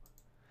you.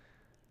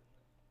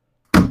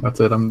 That's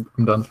it. I'm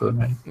done for the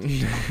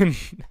night.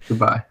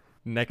 Goodbye.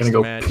 Next Gonna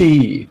go match.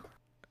 pee.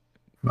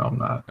 No, I'm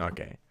not.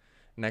 Okay.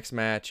 Next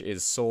match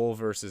is Seoul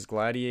versus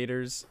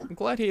Gladiators.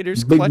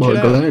 Gladiators Big clutch boy it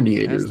out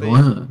Gladiators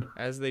won.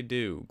 as they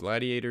do.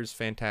 Gladiators,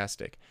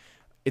 fantastic.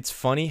 It's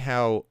funny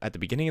how at the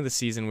beginning of the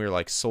season we were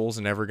like, Seoul's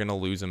never gonna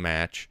lose a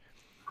match.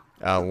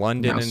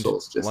 London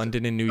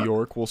and New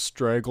York will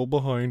straggle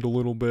behind a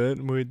little bit.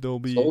 They'll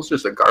be. Seoul's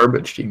just a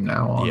garbage team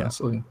now,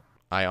 honestly. Yeah.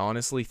 I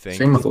honestly think.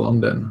 Same with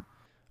London.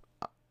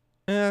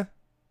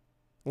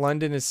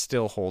 London is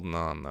still holding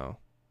on though.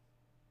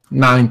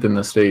 9th in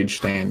the stage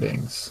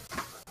standings.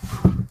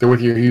 They're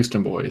with your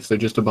Houston boys. They're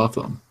just above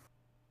them.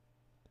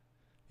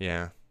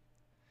 Yeah.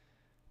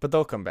 But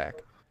they'll come back.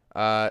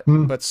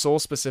 But Seoul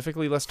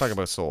specifically, let's talk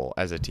about Seoul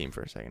as a team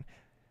for a second.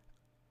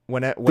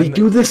 They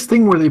do this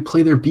thing where they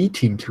play their B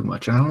team too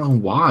much. I don't know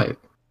why.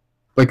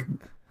 Like,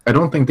 I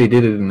don't think they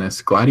did it in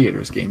this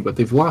Gladiators game, but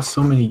they've lost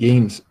so many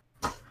games.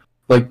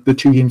 Like, the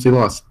 2 games they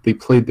lost, they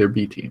played their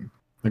B team.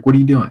 Like, what are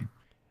you doing?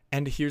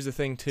 And here's the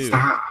thing, too.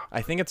 Stop.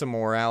 I think it's a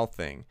morale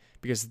thing.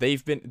 Because they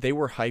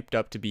were hyped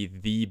up to be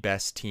the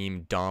best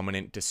team,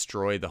 dominant,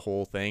 destroy the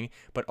whole thing.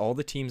 But all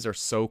the teams are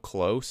so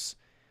close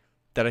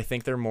that I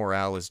think their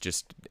morale is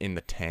just in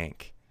the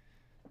tank.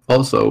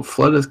 Also,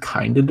 Flood has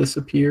kind of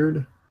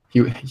disappeared.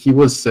 He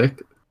was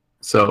sick,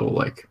 so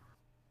like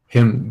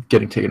him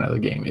getting taken out of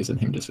the game isn't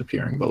him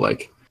disappearing. But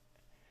like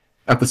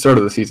at the start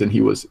of the season,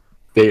 he was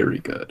very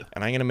good.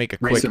 And I'm gonna make a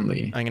quick.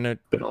 Recently, I'm gonna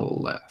been a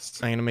little less.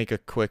 I'm gonna make a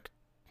quick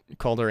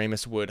Calder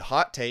Amos Wood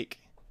hot take.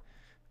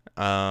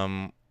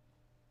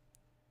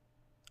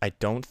 I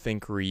don't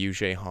think Ryu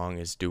Jae-hong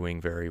is doing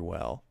very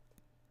well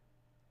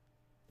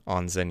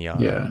on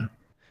Zenyatta. Yeah.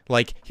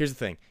 Like, here's the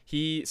thing.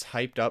 He's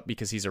hyped up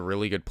because he's a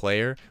really good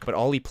player, but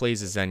all he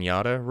plays is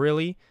Zenyatta,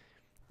 really.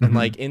 And,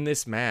 like, in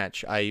this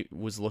match, I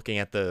was looking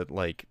at the,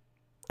 like,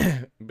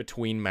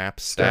 between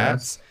map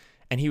stats,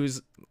 and he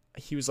was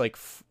like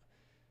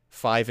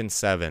 5 and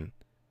 7.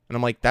 And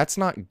I'm like, that's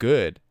not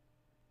good.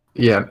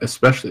 Yeah,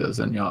 especially as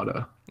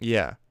Zenyatta.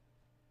 Yeah.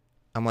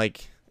 I'm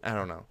like, I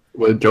don't know.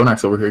 With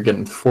Jonax over here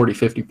getting 40,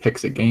 50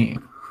 picks a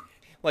game.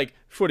 Like,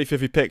 40,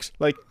 50 picks.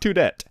 Like, to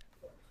that.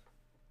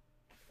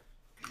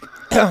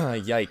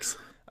 Yikes.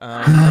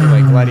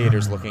 Anyway,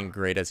 Gladiator's looking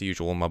great as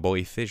usual. My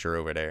boy Fissure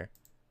over there.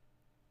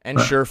 And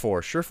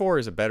Surefour. Surefour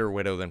is a better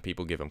Widow than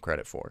people give him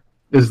credit for.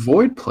 Is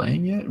Void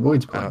playing yet?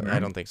 Void's playing, right? I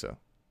don't think so.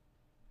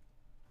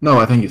 No,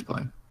 I think he's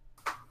playing.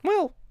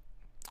 Well,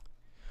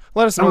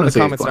 let us know in the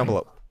comments down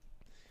below.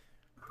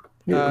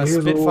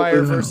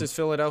 Spitfire versus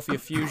Philadelphia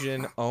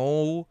Fusion.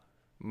 Oh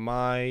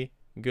my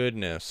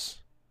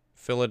goodness.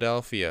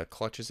 Philadelphia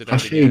clutches it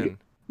out again.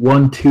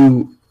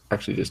 1-2,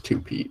 actually just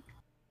 2 Pete.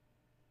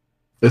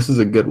 This is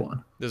a good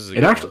one.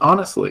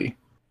 Honestly,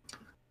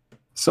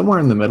 somewhere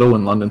in the middle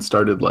when London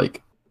started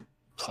like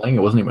playing,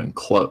 it wasn't even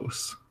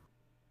close.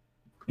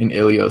 In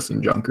Ilios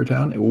and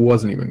Junkertown, it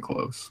wasn't even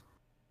close.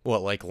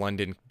 What, like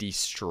London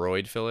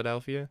destroyed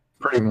Philadelphia?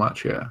 Pretty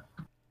much, yeah.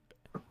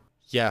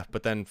 Yeah,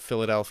 but then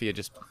Philadelphia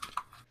just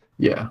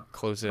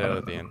closed it out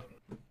at the end.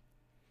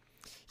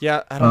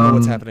 Yeah, I don't know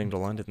what's happening to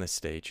London this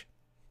stage.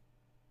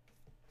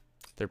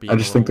 I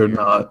just think they're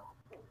not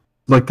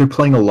like they're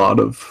playing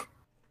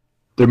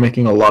they're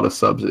making a lot of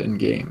subs in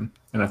game,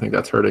 and I think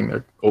that's hurting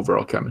their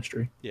overall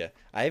chemistry. Yeah,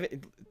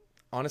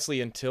 honestly,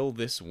 until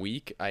this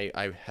week,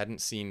 I hadn't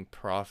seen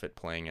Prophet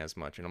playing as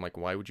much, and I'm like,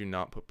 why would you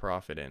not put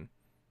Prophet in?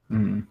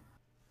 Mm-hmm.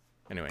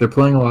 Anyway, they're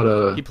playing a lot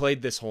of. He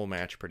played this whole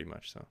match pretty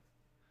much, so.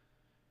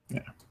 Yeah.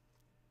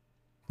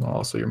 Well,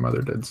 also your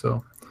mother did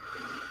so.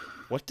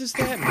 What does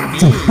that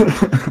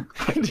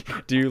mean?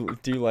 do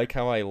you like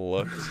how I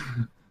looked?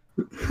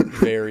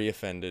 Very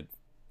offended.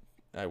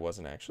 I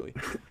wasn't actually.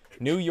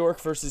 New York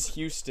versus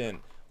Houston.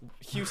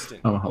 Houston.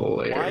 I'm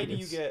hilarious. Why do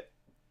you get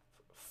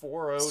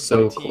 4-0'd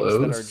so by teams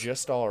close. that are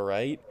just all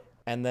right,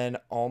 and then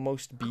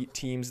almost beat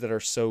teams that are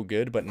so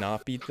good but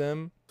not beat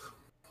them?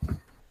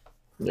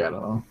 Yeah, I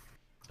don't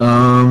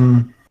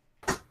know.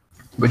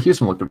 But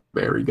Houston looked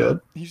very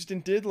good.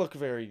 Houston did look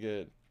very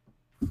good.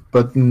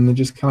 But then it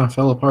just kind of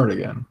fell apart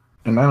again.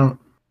 And I don't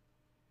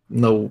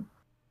know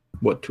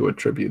what to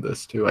attribute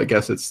this to. I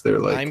guess it's their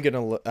like. I'm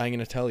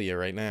gonna tell you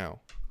right now.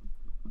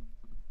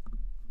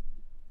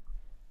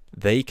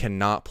 They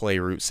cannot play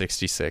Route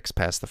 66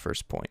 past the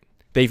first point.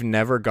 They've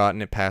never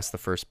gotten it past the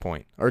first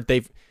point, or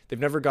they've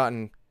never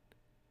gotten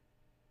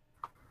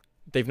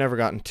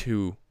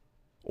 2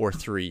 or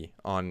 3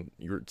 on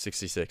Route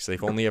 66.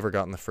 They've only ever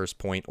gotten the first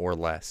point or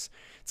less.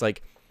 It's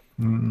like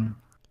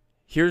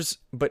here's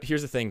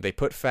the thing. They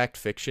put fact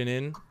fiction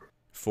in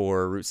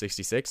for Route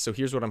 66. So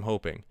here's what I'm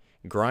hoping.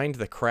 Grind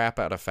the crap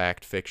out of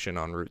fact fiction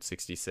on Route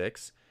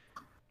 66.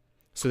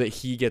 so that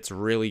he gets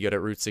really good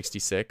at Route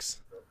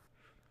 66.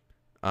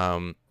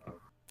 And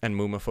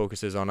Muma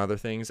focuses on other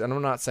things. And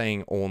I'm not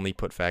saying only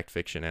put Fact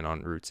Fiction in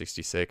on Route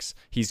 66.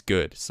 He's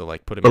good, so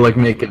like put him. But in like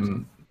on make those.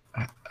 him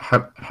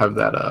have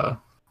that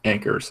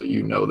anchor, so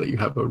you know that you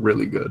have a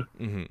really good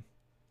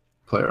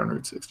player on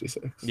Route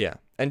 66. Yeah,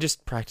 and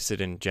just practice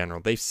it in general.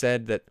 They've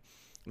said that,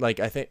 like,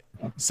 I think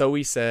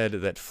Zoe said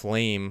that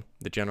Flame,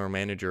 the general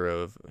manager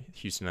of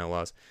Houston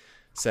Outlaws,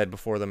 said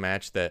before the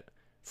match that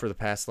for the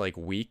past like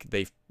week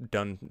they've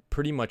done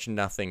pretty much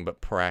nothing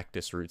but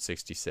practice Route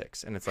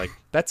 66, and it's like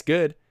that's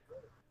good,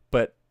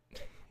 but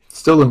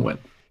Still didn't win.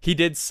 he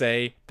did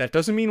say that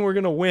doesn't mean we're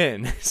gonna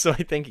win. So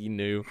I think he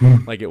knew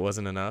like it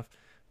wasn't enough,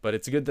 but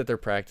it's good that they're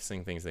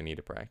practicing things they need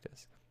to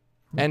practice,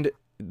 and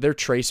their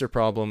tracer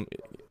problem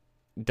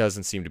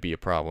doesn't seem to be a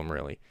problem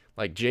really.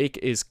 Like Jake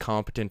is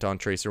competent on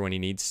tracer when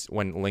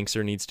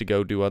Linkser needs to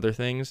go do other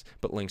things,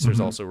 but Linkser's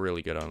also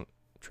really good on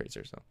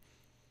tracer. So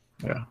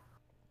Yeah.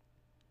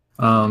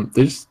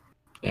 They just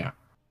they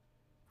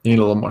need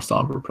a little more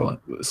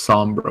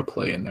sombra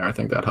play in there. I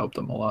think that helped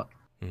them a lot.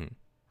 I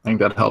think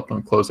that helped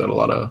them close out a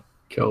lot of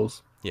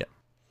kills. Yeah.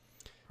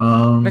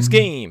 Next Next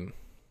game.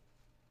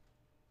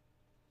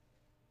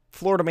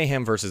 Florida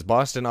Mayhem versus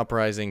Boston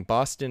Uprising.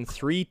 Boston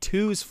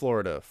 3-2's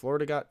Florida.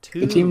 Florida got 2.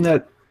 The team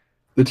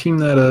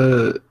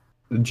that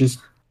just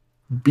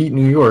beat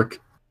New York.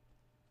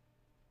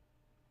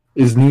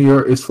 Is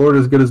Florida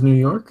as good as New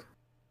York?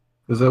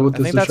 Is that what I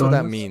this think is that's what showing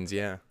that us? means,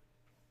 yeah.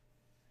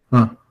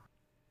 Huh.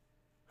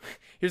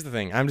 Here's the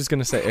thing. I'm just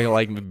going to say,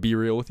 like, be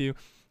real with you.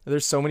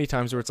 There's so many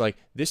times where it's like,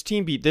 this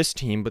team beat this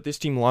team, but this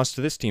team lost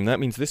to this team. That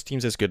means this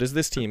team's as good as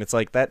this team. It's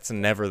like, that's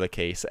never the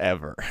case,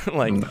 ever.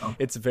 Like, No.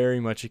 it's very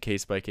much a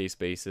case-by-case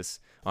basis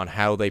on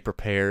how they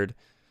prepared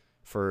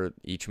for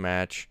each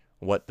match,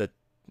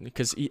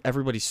 because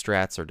everybody's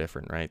strats are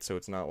different, right? So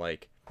it's not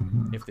like,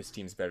 if this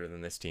team's better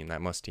than this team,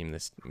 that must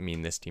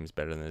mean this team's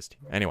better than this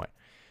team. Anyway,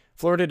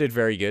 Florida did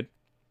very good.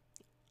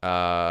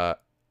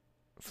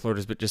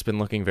 Florida's just been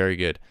looking very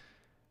good.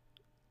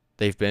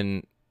 They've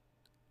been...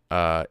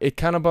 it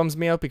kind of bums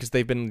me out because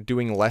they've been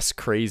doing less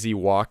crazy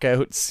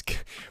walkouts,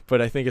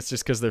 but I think it's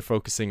just because they're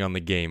focusing on the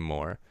game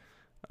more.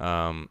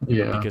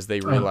 Because they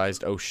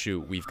realized, oh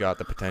shoot, we've got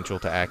the potential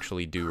to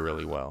actually do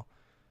really well.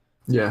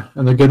 Yeah,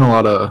 and they're getting a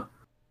lot of...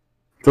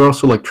 They're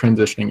also like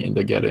transitioning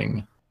into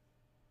getting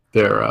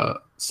their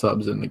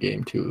subs in the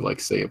game too, like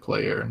Say a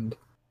Player and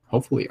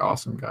hopefully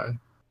Awesome Guy.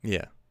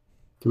 Yeah.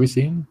 Do we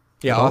see him?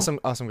 Yeah, at all?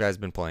 awesome guy's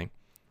been playing.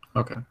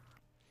 Okay.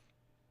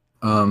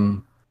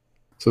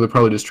 So they're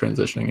probably just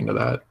transitioning into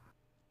that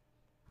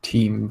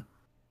team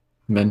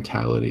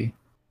mentality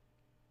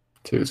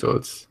too. So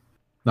it's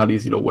not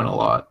easy to win a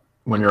lot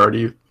when you're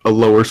already a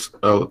lower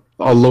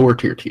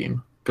tier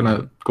team.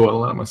 Gonna go out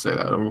and let me say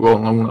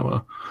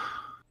that.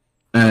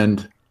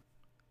 And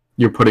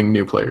you're putting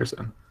new players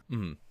in.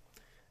 Mm-hmm.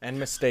 And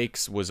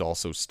Mistakes was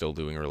also still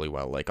doing really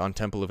well. Like on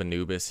Temple of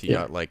Anubis, he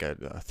got like a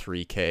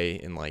 3K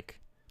in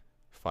like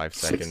 5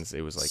 seconds.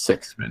 It was like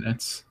 6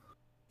 minutes.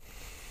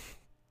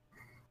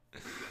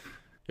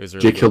 It was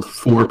really Jake good. killed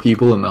 4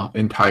 people in the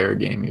entire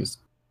game. He was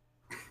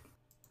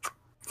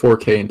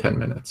 4K in 10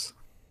 minutes.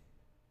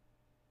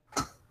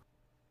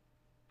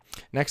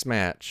 Next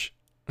match.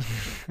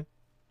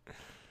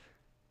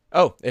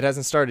 Oh, it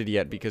hasn't started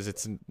yet because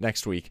it's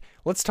next week.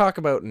 Let's talk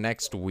about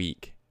next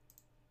week.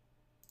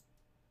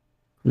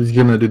 Is he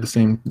gonna do the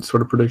same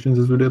sort of predictions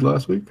as we did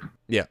last week?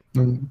 Yeah.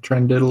 And try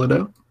and diddle it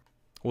out?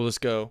 We'll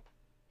just go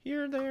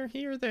here,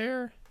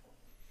 there.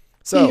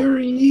 So,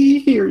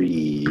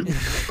 Heary.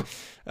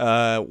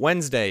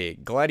 Wednesday,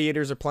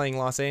 Gladiators are playing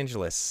Los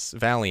Angeles.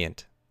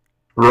 Valiant.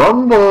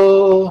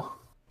 Rumble.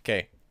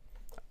 Okay.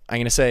 I'm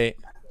going to say,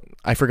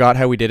 I forgot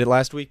how we did it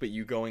last week, but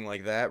you going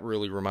like that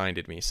really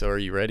reminded me. So are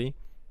you ready?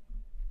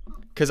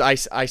 Because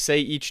I say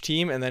each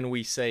team, and then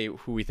we say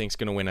who we think's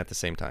going to win at the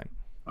same time.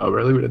 Oh,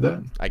 really? We did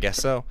that? I guess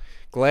so.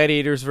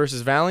 Gladiators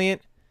versus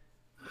Valiant.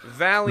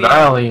 Valiant.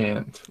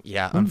 Valiant.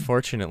 Yeah,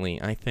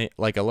 unfortunately, I think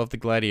I love the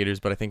Gladiators,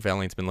 but I think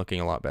Valiant's been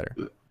looking a lot better.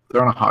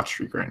 They're on a hot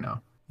streak right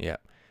now. Yeah.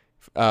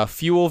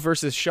 Fuel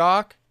versus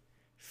Shock.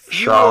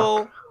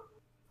 Fuel. Shock.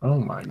 Oh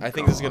my god. I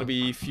think this is gonna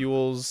be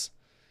Fuel's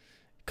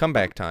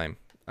comeback time.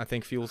 I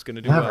think Fuel's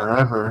gonna do Never well.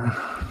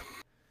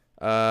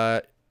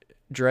 ever.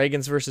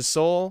 Dragons versus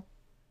Soul.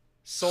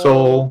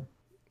 Soul.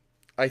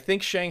 I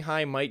think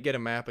Shanghai might get a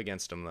map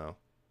against them though.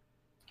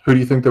 Who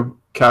do you think the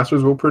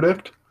casters will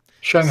predict?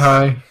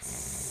 Shanghai.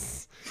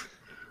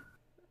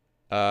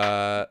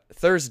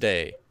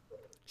 Thursday,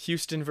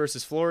 Houston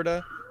versus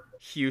Florida.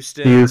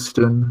 Houston. Yeah.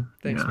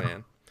 Thanks,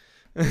 man.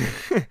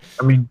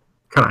 I mean,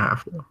 kind of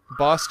have to.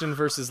 Boston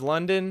versus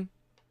London.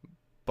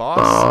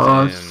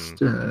 Boston.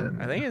 Boston.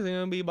 I think it's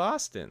gonna be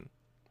Boston.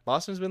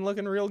 Boston's been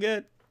looking real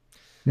good.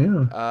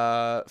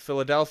 Yeah.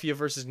 Philadelphia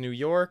versus New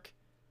York.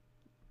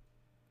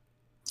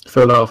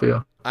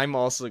 Philadelphia. I'm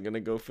also gonna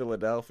go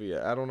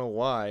Philadelphia. I don't know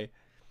why,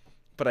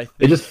 but I It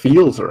think just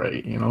feels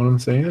right. You know what I'm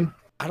saying?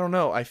 I don't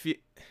know. I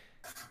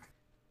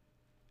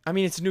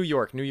mean, it's New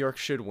York. New York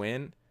should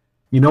win.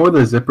 You know where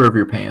the zipper of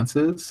your pants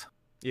is?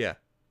 Yeah.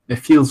 It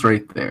feels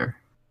right there.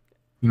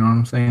 You know what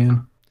I'm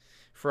saying?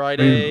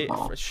 Friday.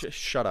 Involved.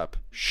 Shut up.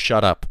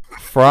 Shut up.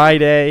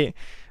 Friday.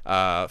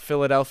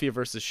 Philadelphia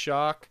versus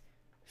Shock.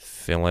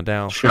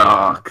 Philadelphia.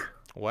 Shock.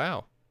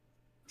 Wow.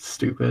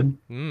 Stupid.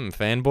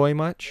 Fanboy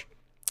much?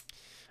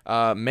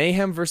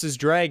 Mayhem versus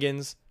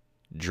Dragons.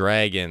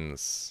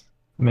 Dragons.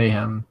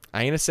 Mayhem.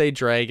 I'm gonna say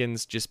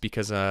Dragons just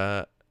because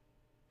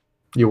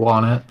You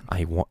want it?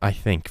 I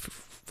think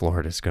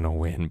Florida's gonna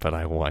win, but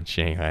I want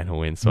Shanghai to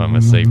win, so I'm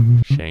gonna say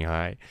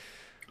Shanghai.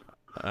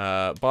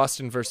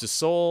 Boston versus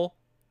Seoul.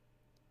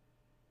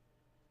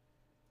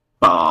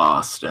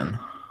 Boston.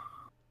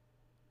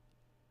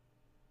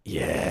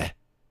 Yeah.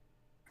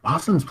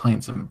 Boston's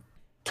playing some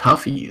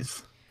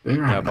toughies.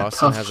 They're having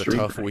Boston a tough has a streak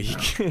tough right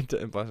week.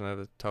 now. Boston has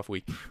a tough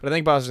week, but I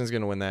think Boston's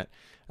gonna win that.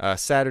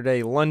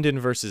 Saturday, London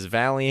versus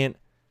Valiant.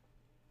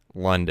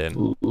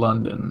 London.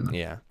 London.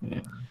 Yeah.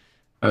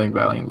 I think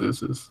Valiant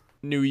loses.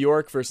 New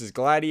York versus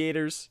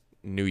Gladiators.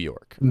 New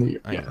York. I'm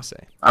gonna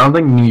say. I don't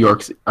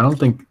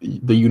think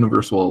the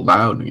universe will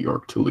allow New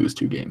York to lose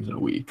 2 games in a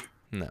week.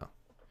 No.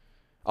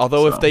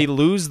 Although if So- they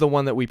lose the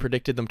one that we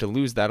predicted them to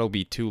lose, that'll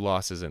be 2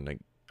 losses in a...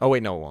 Oh,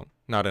 wait, no, it won't.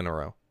 Not in a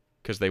row.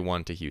 Because they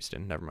won to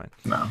Houston. Never mind.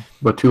 No,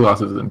 but 2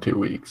 losses in 2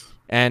 weeks.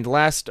 And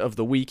last of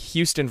the week,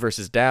 Houston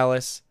versus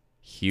Dallas.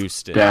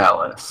 Houston.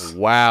 Dallas.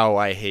 Wow,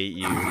 I hate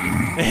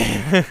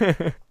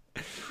you.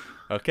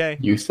 Okay.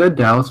 You said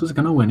Dallas was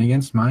gonna win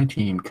against my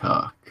team,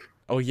 cock.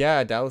 Oh,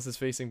 yeah, Dallas is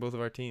facing both of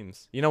our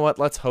teams. You know what?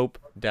 Let's hope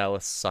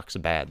Dallas sucks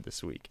bad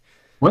this week.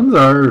 When's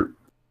our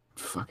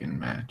fucking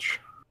match?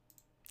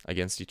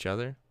 Against each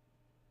other?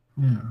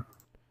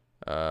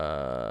 Yeah.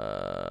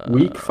 Uh,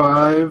 Week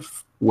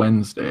 5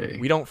 Wednesday.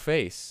 We don't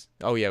face.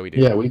 Oh, yeah, we do.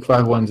 Yeah, week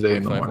 5 Wednesday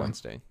in Week the 5 morning.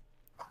 Wednesday.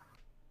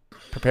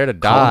 Prepare to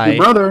Call up die.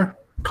 your brother.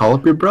 Call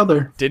up your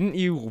brother. Didn't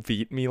you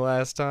beat me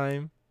last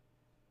time?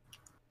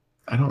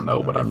 I don't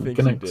know, but I I'm think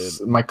gonna. you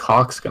did. My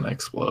cock's gonna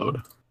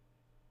explode.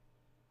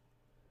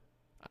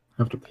 I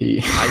have to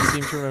pee. I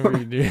seem to remember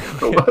you do.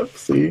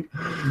 Whoopsie.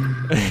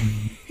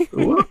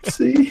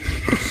 Whoopsie.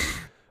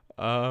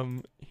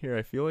 Here,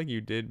 I feel like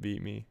you did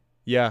beat me.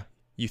 Yeah,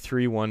 you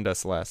 3-1'd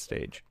us last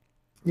stage.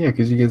 Yeah,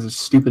 because you guys are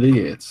stupid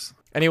idiots.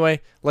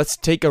 Anyway, let's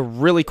take a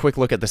really quick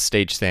look at the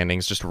stage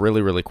standings, just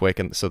really, really quick,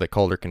 and so that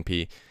Calder can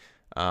pee.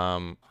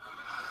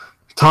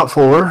 Top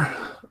 4.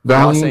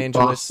 Valiant, Los Angeles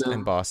Boston.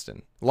 and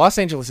Boston. Los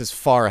Angeles is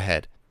far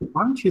ahead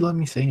Why don't you let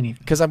me say anything?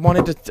 because I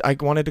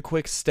wanted to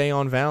quick stay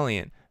on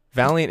Valiant.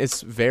 Valiant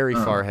is very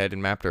far ahead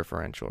in map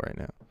differential right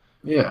now.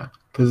 Yeah,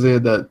 because they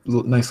had that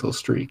nice little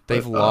streak.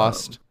 They've but,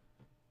 lost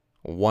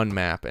 1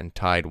 map and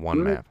tied 1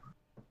 Really? map.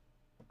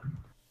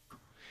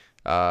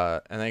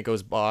 And then it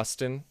goes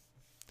Boston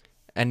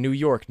and New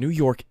York. New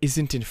York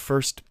isn't in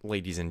first,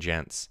 ladies and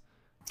gents.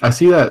 I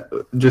see that.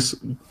 Just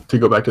to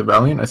go back to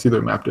Valiant, I see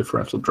their map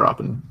differential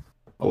dropping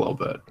a little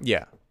bit.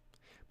 Yeah,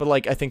 but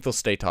like I think they'll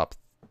stay top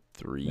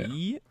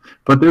 3.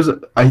 But there's a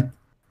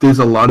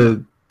lot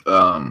of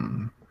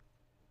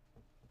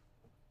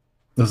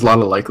there's a lot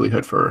of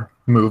likelihood for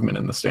movement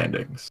in the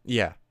standings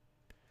Yeah,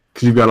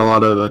 because you've got a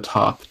lot of the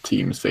top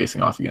teams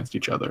facing off against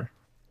each other.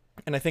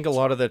 and I think a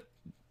lot of the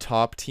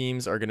top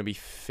teams are going to be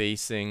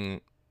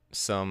facing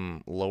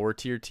some lower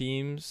tier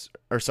teams,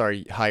 or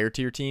sorry, higher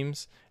tier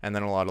teams, and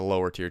then a lot of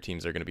lower tier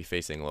teams are going to be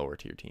facing lower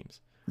tier teams.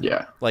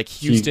 Yeah, Like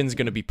Houston's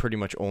going to be pretty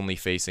much only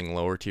facing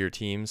lower tier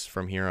teams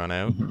from here on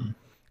out,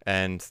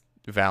 and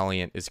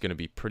Valiant is going to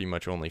be pretty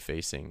much only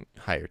facing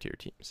higher tier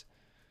teams.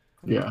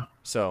 yeah.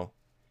 So,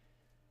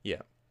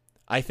 yeah.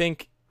 I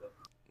think,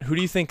 who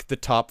do you think the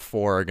top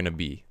 4 are going to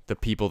be? The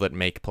people that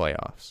make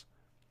playoffs?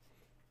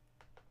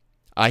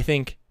 I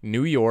think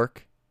New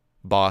York,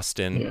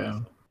 Boston, Yeah.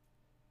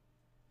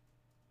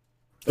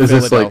 Is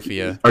this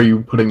Philadelphia. like? Are you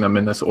putting them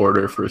in this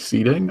order for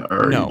seeding,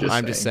 or are No, you just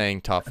I'm just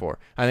saying top 4.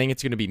 I think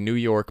it's going to be New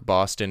York,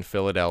 Boston,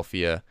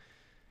 Philadelphia,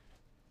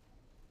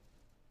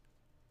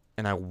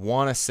 and I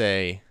want to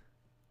say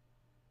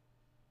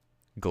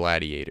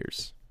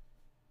Gladiators.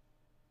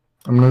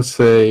 I'm gonna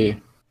say.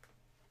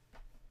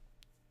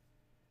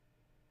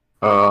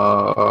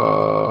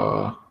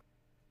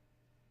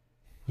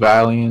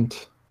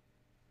 Valiant,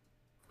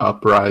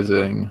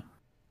 Uprising,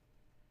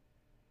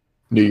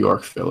 New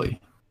York, Philly.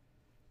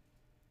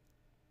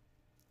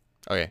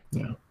 Okay,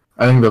 Yeah,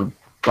 I think the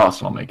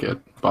Boston will make it.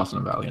 Boston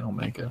and Valiant will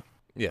make it.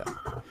 yeah.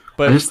 I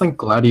But just think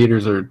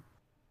Gladiators are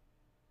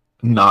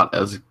not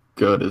as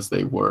good as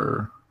they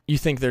were you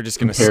think they're just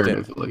going to stick?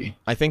 comparatively.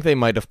 I think they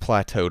might have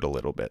plateaued a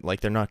little bit. Like,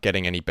 they're not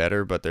getting any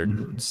better, but they're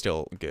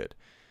still good.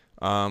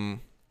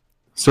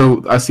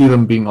 So I see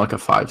them being like a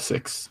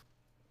 5-6,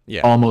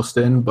 Yeah. almost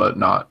in, but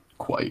not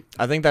quite.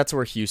 I think that's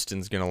where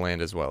Houston's gonna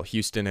land as well.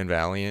 Houston and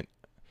Valiant.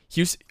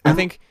 I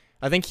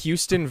think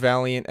Houston,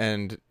 Valiant,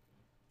 and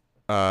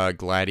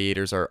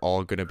Gladiators are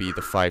all gonna be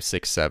the 5,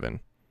 6, 7.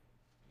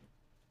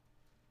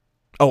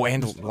 Oh,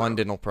 and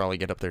London will probably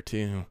get up there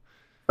too.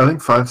 I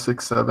think 5,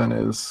 6, 7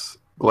 is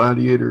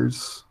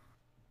Gladiators,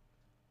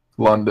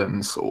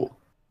 London, Seoul.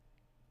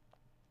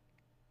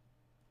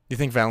 You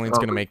think Valiant's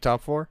gonna Probably. make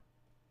top 4?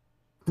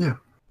 Yeah.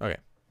 Okay.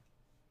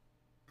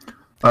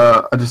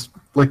 I just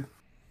like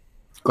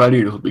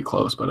Gladiators will be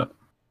close, but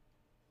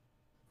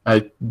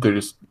they're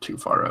just too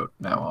far out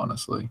now,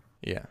 honestly.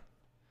 Yeah.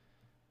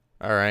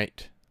 All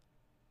right.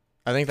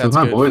 I think So that's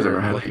my good boys for are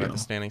ahead of looking at you. the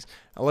standings.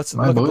 Let's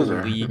My look at boys the are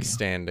ahead of league you.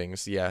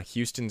 standings. Yeah,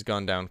 Houston's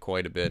gone down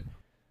quite a bit.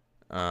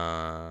 They're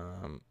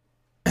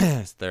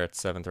at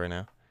 7th right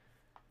now.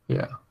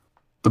 Yeah,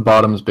 the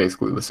bottom is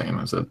basically the same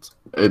as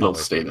it'll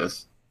Always. stay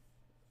this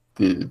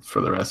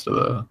for the rest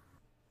of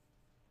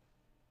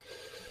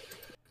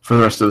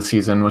the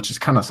season, which is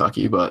kind of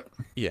sucky, but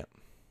Yeah.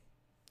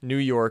 New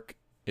York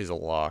is a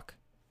lock.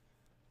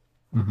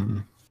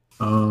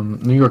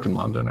 New York and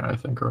London, I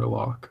think, are a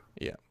lock.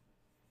 Yeah.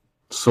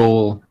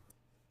 Seoul,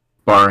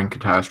 barring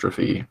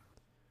catastrophe,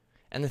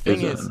 And the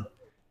thing is is,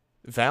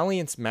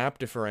 Valiant's map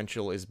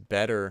differential is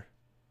better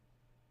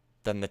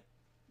than the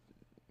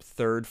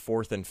 3rd,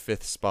 4th, and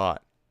 5th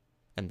spot,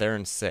 and they're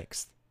in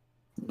 6th.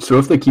 so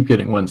if they keep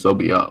getting wins, they'll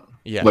be up.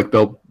 Yeah. Like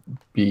they'll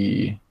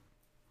be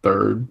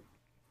 3rd,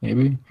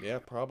 maybe. Yeah,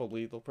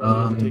 probably. They'll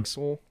probably take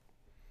Seoul.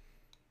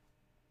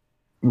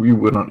 You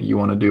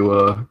want to do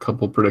a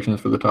couple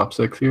predictions for the top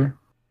 6 here?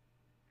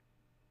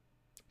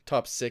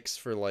 Top 6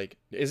 for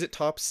is it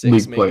top 6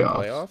 League making playoffs.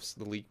 playoffs?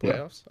 The league Yeah.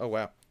 playoffs? Oh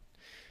wow,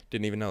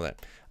 didn't even know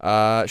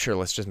that. Sure,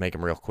 let's just make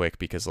them real quick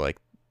because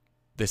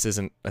this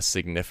isn't a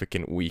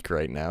significant week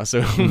right now,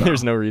 so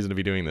there's no reason to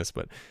be doing this,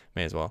 but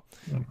may as well.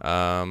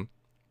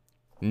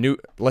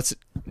 Let's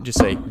just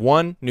say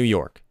 1 New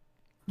York,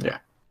 Yeah.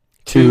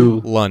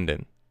 2 2.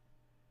 London.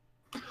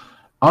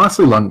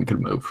 Honestly, London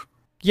could move.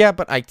 Yeah,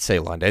 but I'd say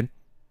London.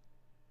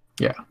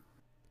 Yeah.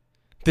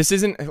 This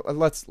isn't.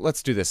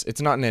 Let's do this.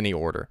 It's not in any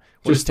order.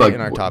 We're Just just like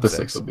taking our top the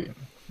 6. 6 will be.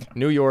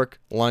 New York,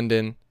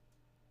 London.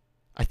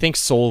 I think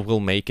Seoul will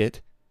make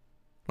it.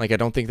 I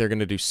don't think they're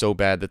gonna do so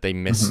bad that they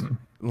miss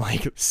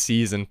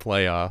season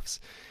playoffs.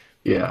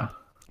 Yeah.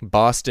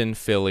 Boston,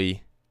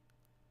 Philly.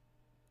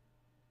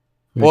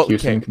 You think Well,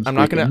 Houston okay. can I'm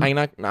not squeak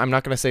gonna. in? I'm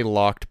not gonna say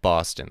locked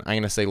Boston. I'm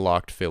gonna say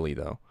locked Philly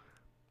though.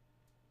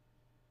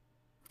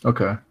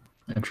 Okay.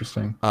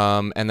 Interesting.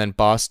 And then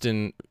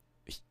Boston.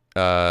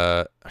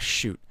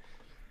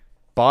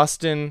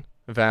 Boston,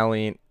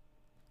 Valiant,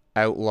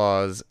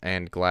 Outlaws,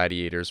 and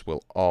Gladiators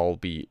will all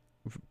be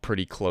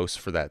pretty close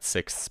for that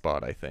 6th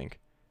spot, I think.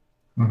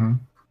 Mm-hmm.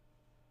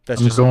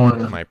 That's I'm just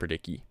going- my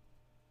predicky.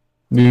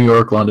 New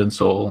York, London,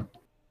 Seoul,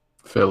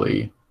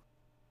 Philly,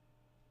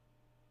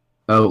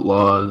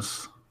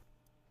 Outlaws,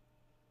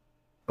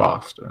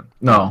 Boston.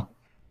 No.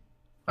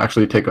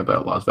 Actually, take out the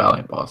Outlaws,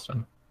 Valiant,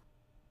 Boston.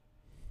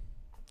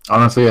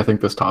 Honestly, I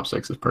think this top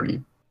 6 is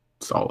pretty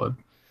solid.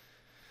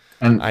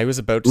 And I was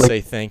about to Like-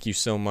 say thank you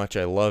so much,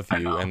 I love I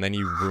you, know. and then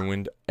you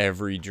ruined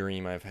every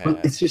dream I've but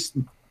had. it's just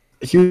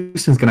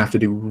Houston's gonna have to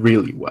do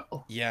really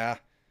well. Yeah.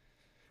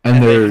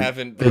 And they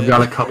haven't they've been.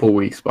 got a couple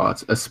weak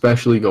spots,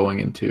 especially going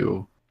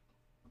into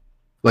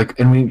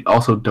and we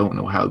also don't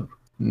know how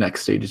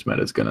next stage's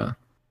meta is gonna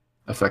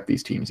affect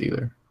these teams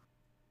either.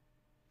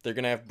 They're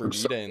going to have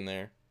Brigida in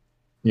there.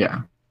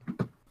 Yeah.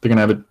 They're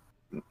gonna have a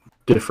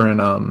different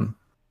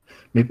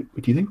maybe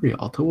do you think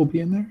Rialto will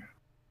be in there?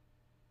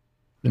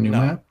 The new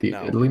No, map? The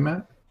no. Italy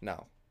map?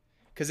 No.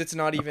 Because it's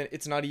not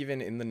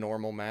even in the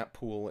normal map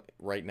pool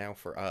right now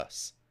for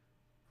us.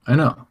 I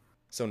know.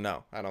 So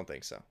no, I don't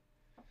think so.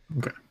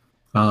 Okay.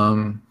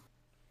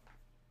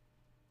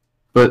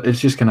 But it's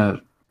just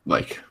gonna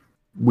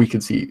we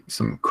could see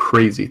some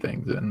crazy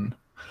things and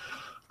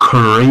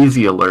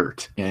crazy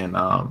alert in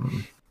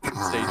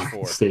Stage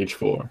 4. Stage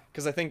 4.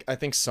 Because I think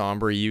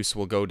Sombra use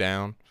will go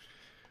down.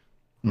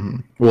 Mm-hmm.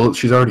 Well,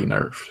 she's already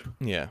nerfed.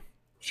 Yeah.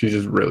 She's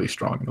just really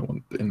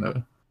strong in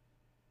the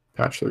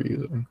patch they're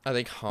using. I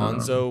think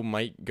Hanzo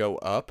might go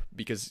up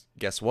because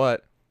guess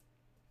what?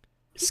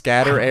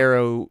 Scatter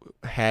Arrow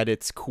had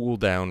its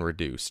cooldown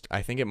reduced.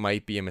 I think it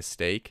might be a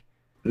mistake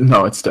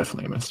No, it's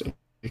definitely a mistake.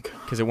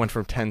 because it went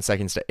from 10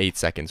 seconds to 8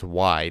 seconds.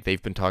 Why?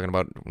 They've been talking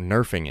about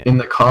nerfing it. In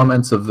the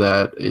comments of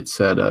that, it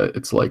said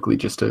it's likely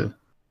just a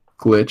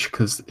glitch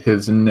because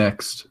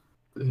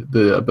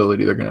the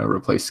ability they're going to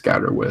replace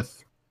Scatter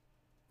with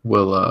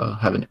will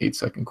have an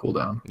 8-second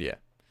cooldown. Yeah.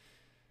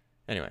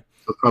 Anyway,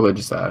 So probably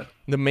just that.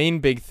 the main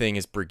big thing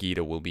is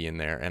Brigida will be in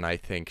there, and I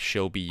think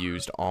she'll be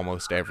used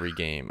almost every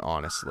game,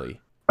 honestly.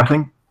 I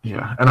think,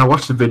 yeah. And I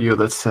watched a video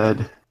that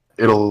said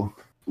it'll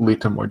lead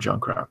to more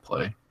Junkrat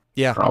play.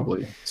 Yeah.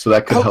 Probably. So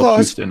that could help Outlaws.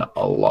 Houston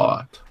a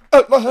lot.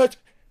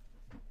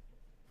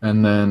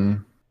 And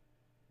then,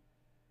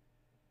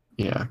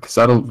 yeah, because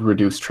that'll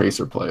reduce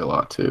Tracer play a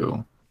lot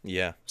too.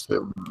 Yeah.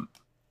 So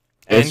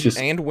it's And, just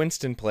and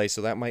Winston play,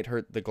 so that might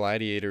hurt the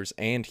Gladiators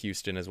and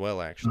Houston as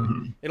well, actually.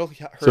 Mhm. It'll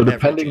hurt so every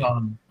depending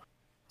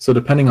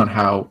team. on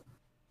how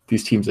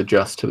these teams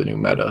adjust to the new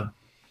meta,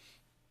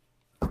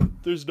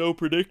 There's no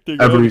predicting,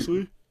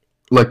 Every-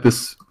 like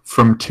this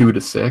from 2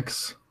 to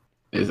 6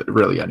 is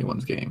really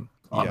anyone's game,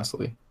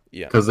 honestly.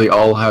 Yeah. Because they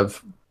all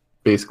have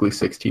basically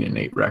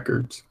 16-8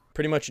 records.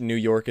 Pretty much New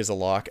York is a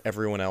lock.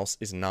 Everyone else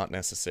is not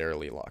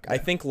necessarily a lock. I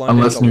think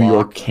London's Unless a New lock.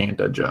 York can't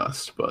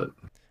adjust, but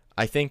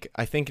I think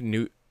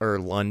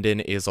London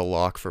is a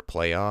lock for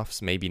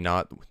playoffs. Maybe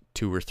not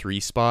 2 or 3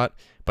 spot,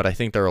 but I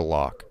think they're a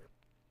lock.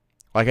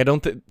 Like, I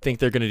don't think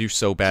they're going to do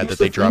so bad Here's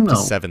that they the drop thing, to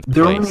though. 7th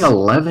They're place. only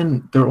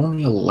 11. They're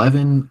only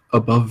 11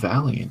 above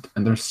Valiant,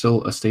 and there's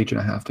still a stage and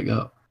a half to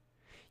go.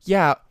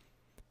 Yeah,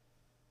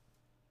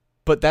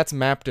 but that's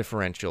map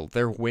differential.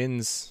 Their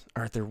wins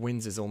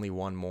is only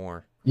 1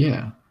 more.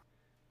 Yeah,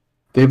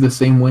 they have the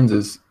same wins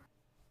as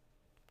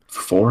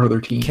 4 other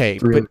teams. Okay,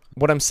 3 but other-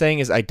 what I'm saying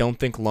is I don't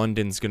think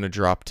London's going to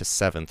drop to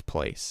 7th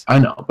place. I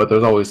know, but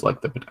there's always like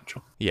the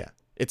potential. Yeah,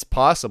 it's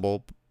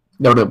possible.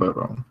 No, no, but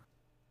wrong.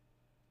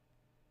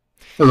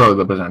 There's always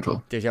the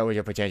potential. There's always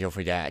a potential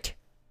for that.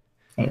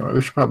 Anyway,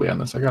 we should probably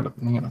end this. I'm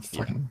gonna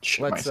fucking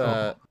shit Let's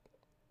myself.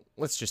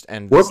 let's just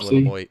end this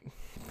little Whoopsie. boy.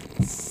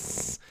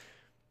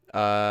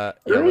 Yeah,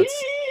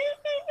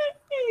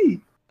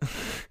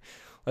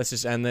 let's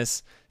just end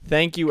this.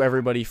 Thank you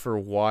everybody for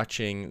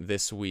watching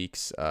this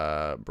week's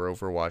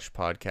Broverwatch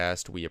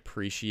podcast. We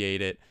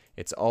appreciate it.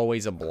 It's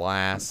always a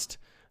blast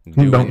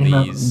doing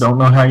these. Don't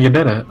know how you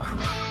did it.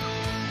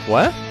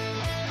 What?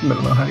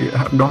 Don't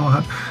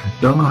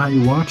know how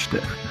you watched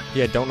it.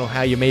 Yeah, don't know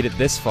how you made it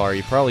this far.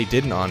 You probably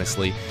didn't,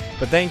 honestly.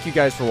 But thank you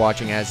guys for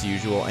watching as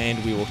usual,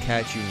 and we will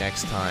catch you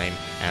next time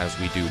as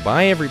we do.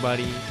 Bye,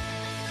 everybody.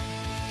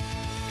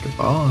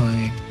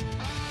 Goodbye.